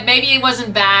yet. Maybe it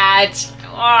wasn't bad.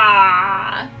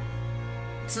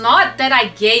 It's not that I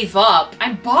gave up.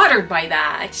 I'm bothered by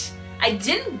that. I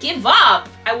didn't give up.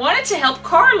 I wanted to help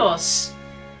Carlos.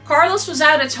 Carlos was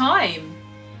out of time.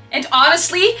 And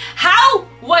honestly, how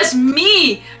was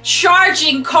me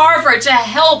charging Carver to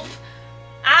help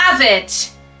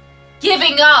Avit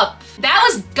giving up? That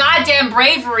was goddamn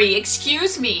bravery.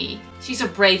 Excuse me. She's a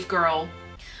brave girl.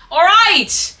 All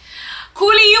right.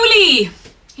 Cooley Yuli.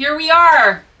 Here we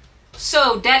are.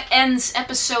 So that ends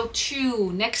episode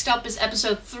 2. Next up is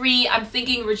episode 3. I'm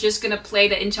thinking we're just gonna play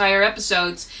the entire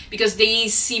episodes because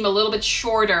these seem a little bit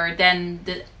shorter than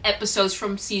the episodes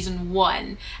from season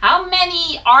 1. How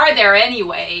many are there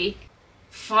anyway?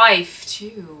 5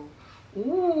 too.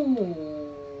 Ooh.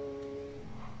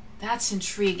 That's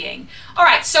intriguing.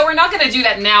 Alright, so we're not gonna do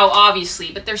that now,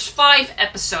 obviously, but there's 5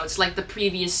 episodes like the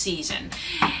previous season.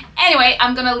 Anyway,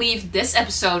 I'm gonna leave this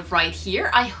episode right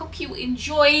here. I hope you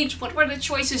enjoyed. What were the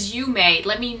choices you made?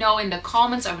 Let me know in the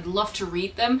comments. I would love to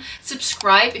read them.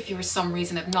 Subscribe if you for some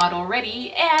reason have not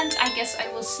already. And I guess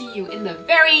I will see you in the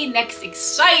very next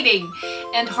exciting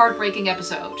and heartbreaking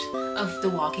episode of The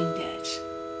Walking Dead.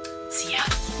 See ya.